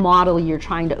what model you're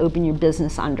trying to open your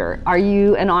business under. Are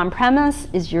you an on-premise?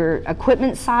 Is your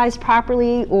equipment sized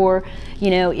properly? Or, you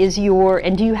know,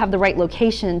 and do you have the right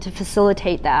location to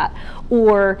facilitate that?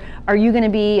 Or are you going to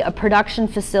be a production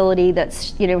facility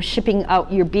that's, you know, shipping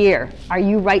out your beer? Are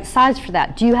you right sized for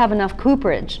that? Do you have enough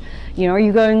cooperage? You know, are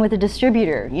you going with a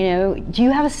distributor? You know, do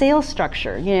you have a sales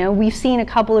structure? You know, we've seen a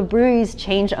couple of breweries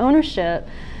change ownership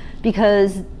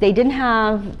because they didn't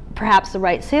have perhaps the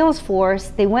right sales force.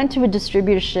 They went to a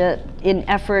distributorship in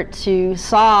effort to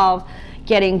solve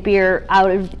getting beer out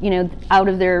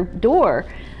of their door.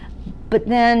 But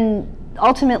then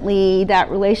ultimately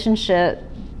that relationship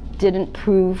didn't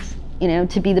prove, you know,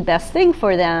 to be the best thing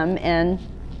for them, and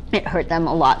it hurt them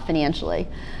a lot financially.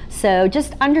 So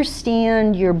just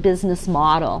understand your business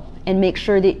model and make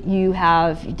sure that you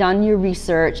have done your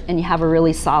research and you have a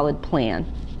really solid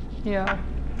plan. Yeah.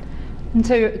 And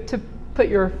to put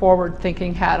your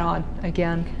forward-thinking hat on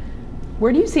again,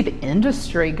 where do you see the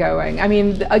industry going? I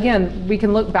mean, again, we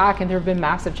can look back and there have been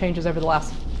massive changes over the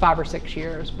last 5 or 6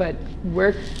 years, but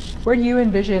where do you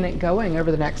envision it going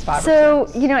over the next 5 or 6?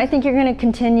 So, you know, I think you're going to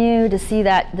continue to see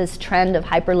this trend of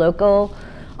hyper-local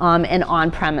and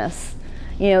on-premise.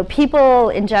 You know, people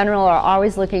in general are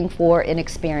always looking for an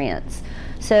experience.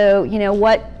 So, you know,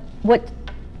 what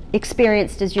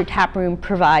experience does your tap room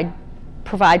provide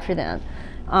for them?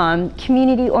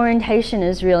 Community orientation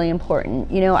is really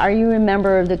important. You know, are you a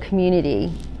member of the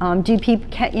community? Can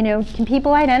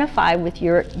people identify with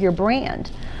your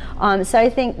brand? So I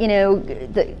think, you know,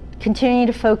 continue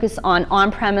to focus on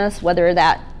on-premise, whether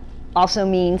that also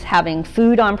means having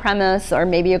food on-premise, or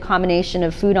maybe a combination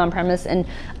of food on-premise and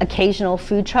occasional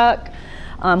food truck.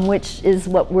 which is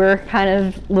what we're kind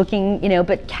of looking,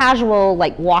 but casual,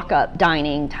 like walk-up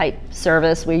dining type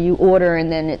service where you order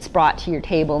and then it's brought to your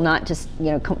table, not just,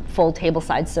 full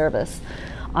table-side service.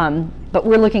 But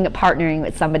we're looking at partnering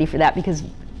with somebody for that because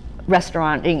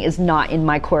restauranting is not in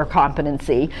my core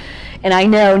competency. And I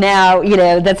know now,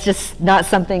 that's just not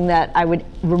something that I would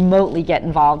remotely get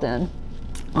involved in.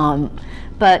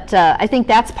 But I think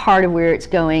that's part of where it's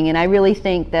going, and I really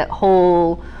think that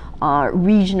whole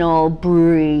regional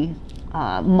brewery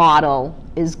model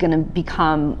is going to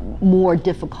become more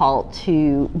difficult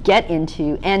to get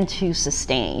into and to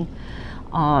sustain.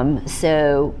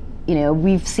 So,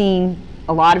 we've seen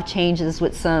a lot of changes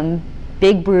with some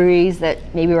big breweries that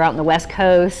maybe were out on the West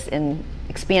Coast and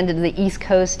expanded to the East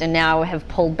Coast and now have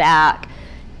pulled back,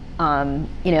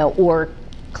 or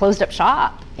closed up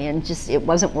shop, and just it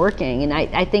wasn't working. And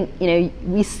I think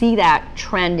we see that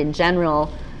trend in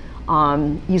general.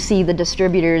 You see the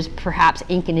distributors perhaps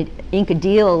ink a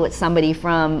deal with somebody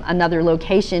from another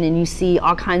location, and you see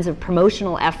all kinds of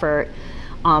promotional effort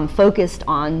focused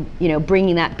on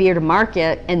bringing that beer to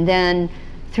market, and then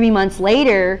 3 months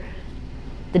later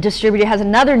the distributor has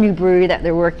another new brewery that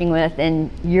they're working with,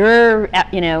 and your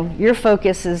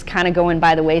focus is kind of going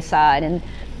by the wayside. And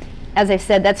as I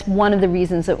said, that's one of the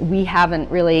reasons that we haven't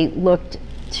really looked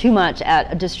too much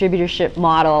at a distributorship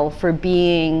model for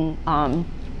being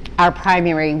our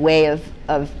primary way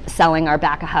of selling our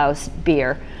back-of-house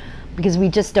beer, because we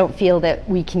just don't feel that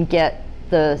we can get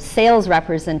the sales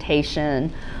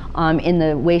representation in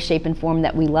the way, shape, and form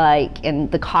that we like, and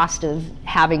the cost of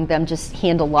having them just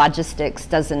handle logistics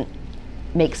doesn't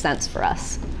make sense for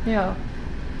us. Yeah.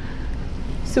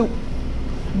 So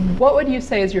what would you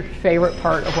say is your favorite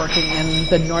part of working in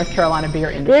the North Carolina beer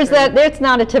industry? There's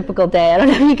not a typical day. I don't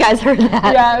know if you guys heard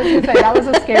that. Yeah, I was gonna say that was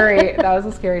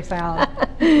a scary sound.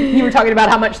 You were talking about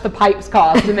how much the pipes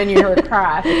cost, and then you heard a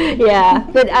crash. Yeah,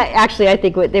 but I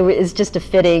think what is just a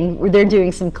fitting. They're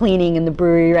doing some cleaning in the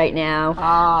brewery right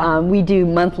now. We do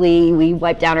monthly. We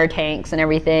wipe down our tanks and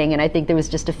everything, and I think there was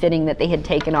just a fitting that they had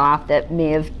taken off that may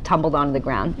have tumbled onto the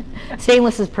ground.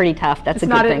 Stainless is pretty tough. That's a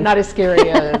good thing. Not as scary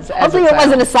as hopefully it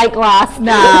wasn't a sight glass.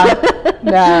 No.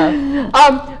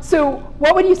 So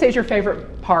what would you say is your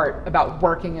favorite part about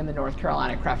working in the North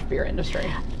Carolina craft beer industry?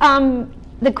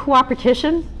 The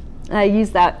cooperation. I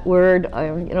used that word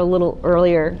a little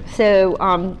earlier. So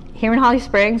here in Holly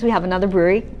Springs, we have another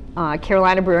brewery,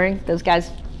 Carolina Brewing. Those guys,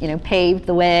 paved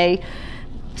the way,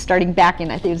 starting back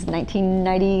in, I think it was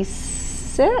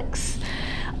 1996.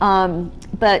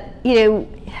 But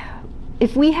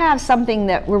if we have something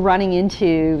that we're running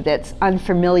into that's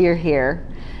unfamiliar here,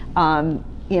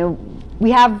 we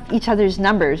have each other's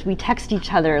numbers. We text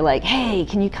each other like, hey,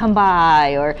 can you come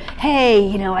by? Or,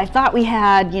 hey, I thought we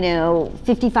had,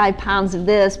 55 pounds of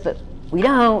this, but we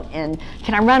don't. And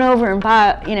can I run over and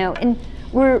buy, and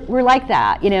we're like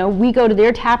that. We go to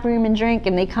their tap room and drink,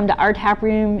 and they come to our tap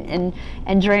room and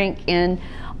drink. And,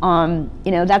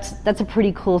 that's a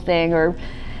pretty cool thing. Or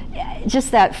just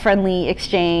that friendly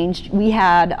exchange. We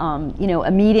had,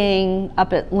 a meeting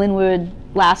up at Linwood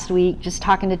last week, just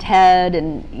talking to Ted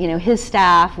and his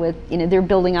staff with they're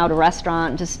building out a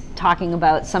restaurant, just talking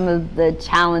about some of the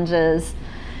challenges.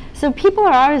 So people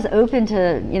are always open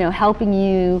to helping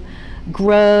you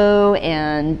grow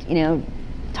and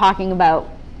talking about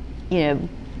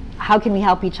how can we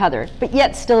help each other, but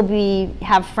yet still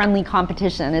have friendly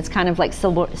competition. It's kind of like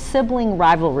sibling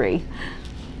rivalry.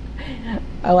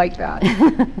 I like that.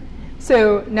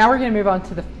 So now we're going to move on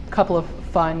to the couple of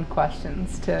fun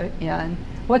questions to end.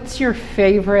 What's your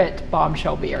favorite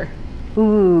Bombshell beer?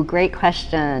 Ooh, great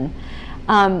question.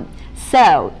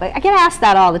 So I get asked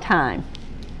that all the time.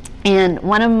 And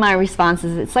one of my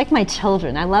responses, it's like my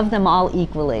children. I love them all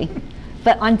equally.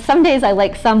 But on some days I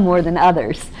like some more than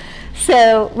others.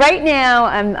 So right now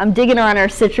I'm digging on our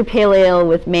Citra Pale Ale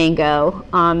with mango.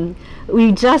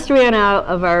 We just ran out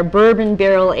of our bourbon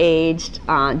barrel aged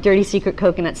Dirty Secret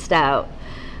Coconut Stout.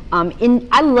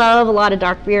 I love a lot of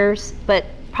dark beers, but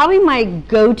probably my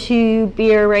go-to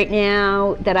beer right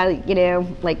now that I,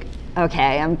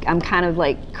 okay, I'm kind of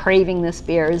like craving this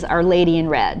beer is Our Lady in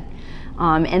Red.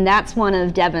 And that's one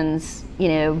of Devin's,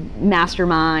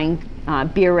 mastermind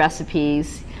beer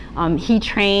recipes. He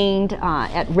trained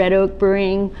at Red Oak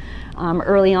Brewing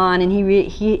early on, and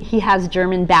he has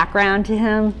German background to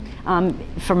him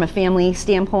from a family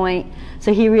standpoint.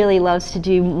 So he really loves to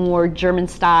do more German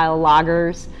style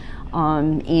lagers.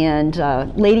 And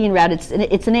Lady in Red,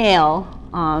 it's an ale,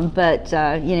 but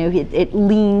it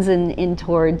leans in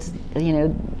towards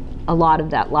a lot of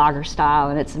that lager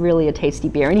style, and it's really a tasty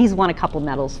beer. And he's won a couple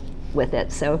medals with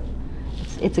it, so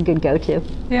it's a good go-to.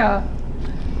 Yeah.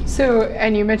 So,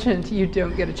 and you mentioned you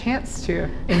don't get a chance to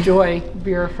enjoy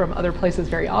beer from other places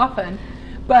very often,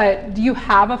 but do you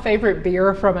have a favorite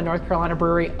beer from a North Carolina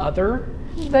brewery other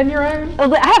than your own?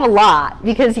 Well, I have a lot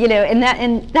because, you know, and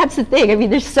that's the thing. I mean,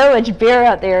 there's so much beer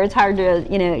out there. It's hard to,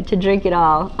 you know, to drink it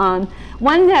all.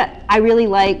 One that I really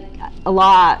like a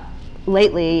lot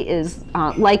lately is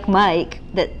Like Mike,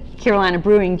 that Carolina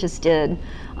Brewing just did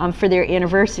for their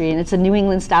anniversary, and it's a New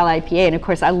England style IPA. And of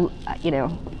course, you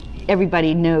know,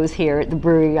 everybody knows here at the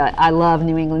brewery I love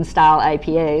New England style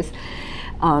IPAs,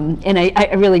 and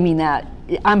I really mean that.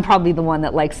 I'm probably the one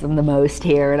that likes them the most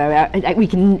here, and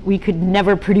we could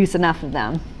never produce enough of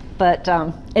them. But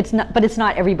it's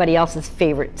not everybody else's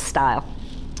favorite style.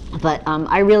 But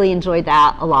I really enjoyed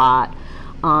that a lot,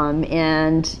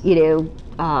 and you know,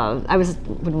 when I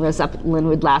was up at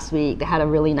Linwood last week, they had a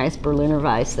really nice Berliner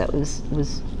Weiss that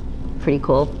was pretty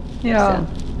cool. Yeah.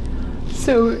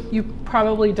 So you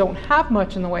probably don't have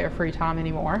much in the way of free time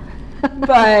anymore,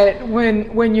 but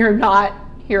when you're not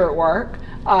here at work,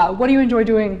 what do you enjoy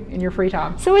doing in your free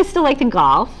time? So I still like to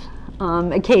golf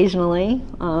occasionally.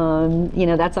 You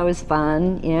know, that's always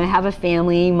fun. You know, I have a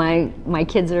family. My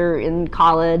kids are in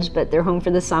college, but they're home for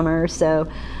the summer.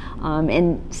 So,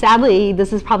 and sadly,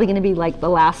 this is probably going to be like the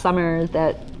last summer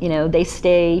that, you know, they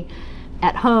stay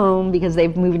at home because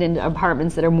they've moved into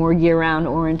apartments that are more year-round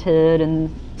oriented,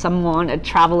 and some want to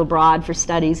travel abroad for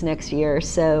studies next year.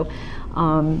 So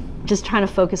just trying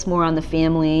to focus more on the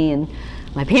family, and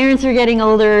my parents are getting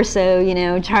older, so, you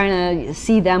know, trying to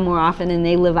see them more often, and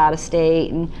they live out of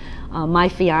state, and my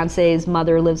fiance's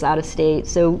mother lives out of state.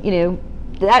 So, you know,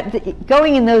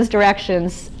 going in those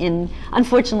directions, and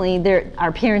unfortunately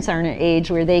our parents aren't at an age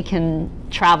where they can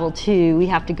travel too. We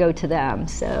have to go to them,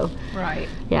 so right.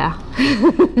 Yeah.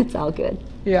 It's all good.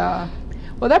 Yeah.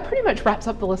 Well, that pretty much wraps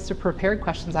up the list of prepared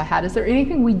questions I had. Is there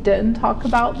anything we didn't talk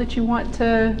about that you want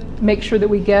to make sure that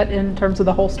we get in terms of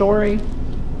the whole story?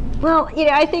 Well, you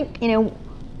know, I think, you know,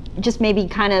 just maybe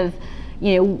kind of,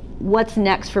 you know, what's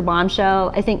next for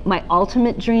Bombshell. I think my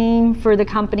ultimate dream for the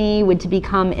company would to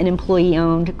become an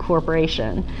employee-owned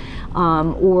corporation,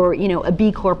 or, you know, a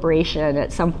B corporation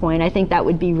at some point. I think that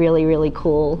would be really, really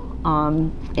cool.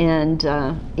 And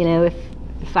you know,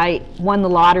 if I won the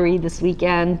lottery this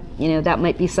weekend, you know, that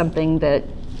might be something that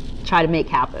try to make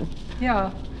happen.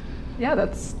 Yeah, yeah,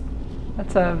 that's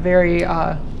a very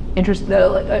interesting.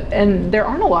 And there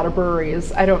aren't a lot of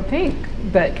breweries, I don't think,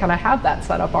 that kind of have that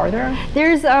set up, are there?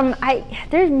 There's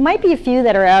there might be a few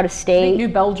that are out of state. I think New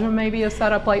Belgium maybe is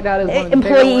set up like that as one of the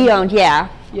employee-owned, yeah.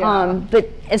 Yeah. But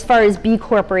as far as B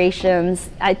corporations,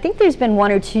 I think there's been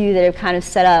one or two that have kind of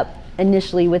set up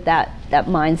initially with that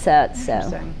mindset. So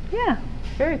Interesting. yeah.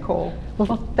 Very cool.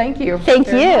 Well, thank you. Thank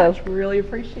very you. much. We really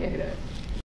appreciate it.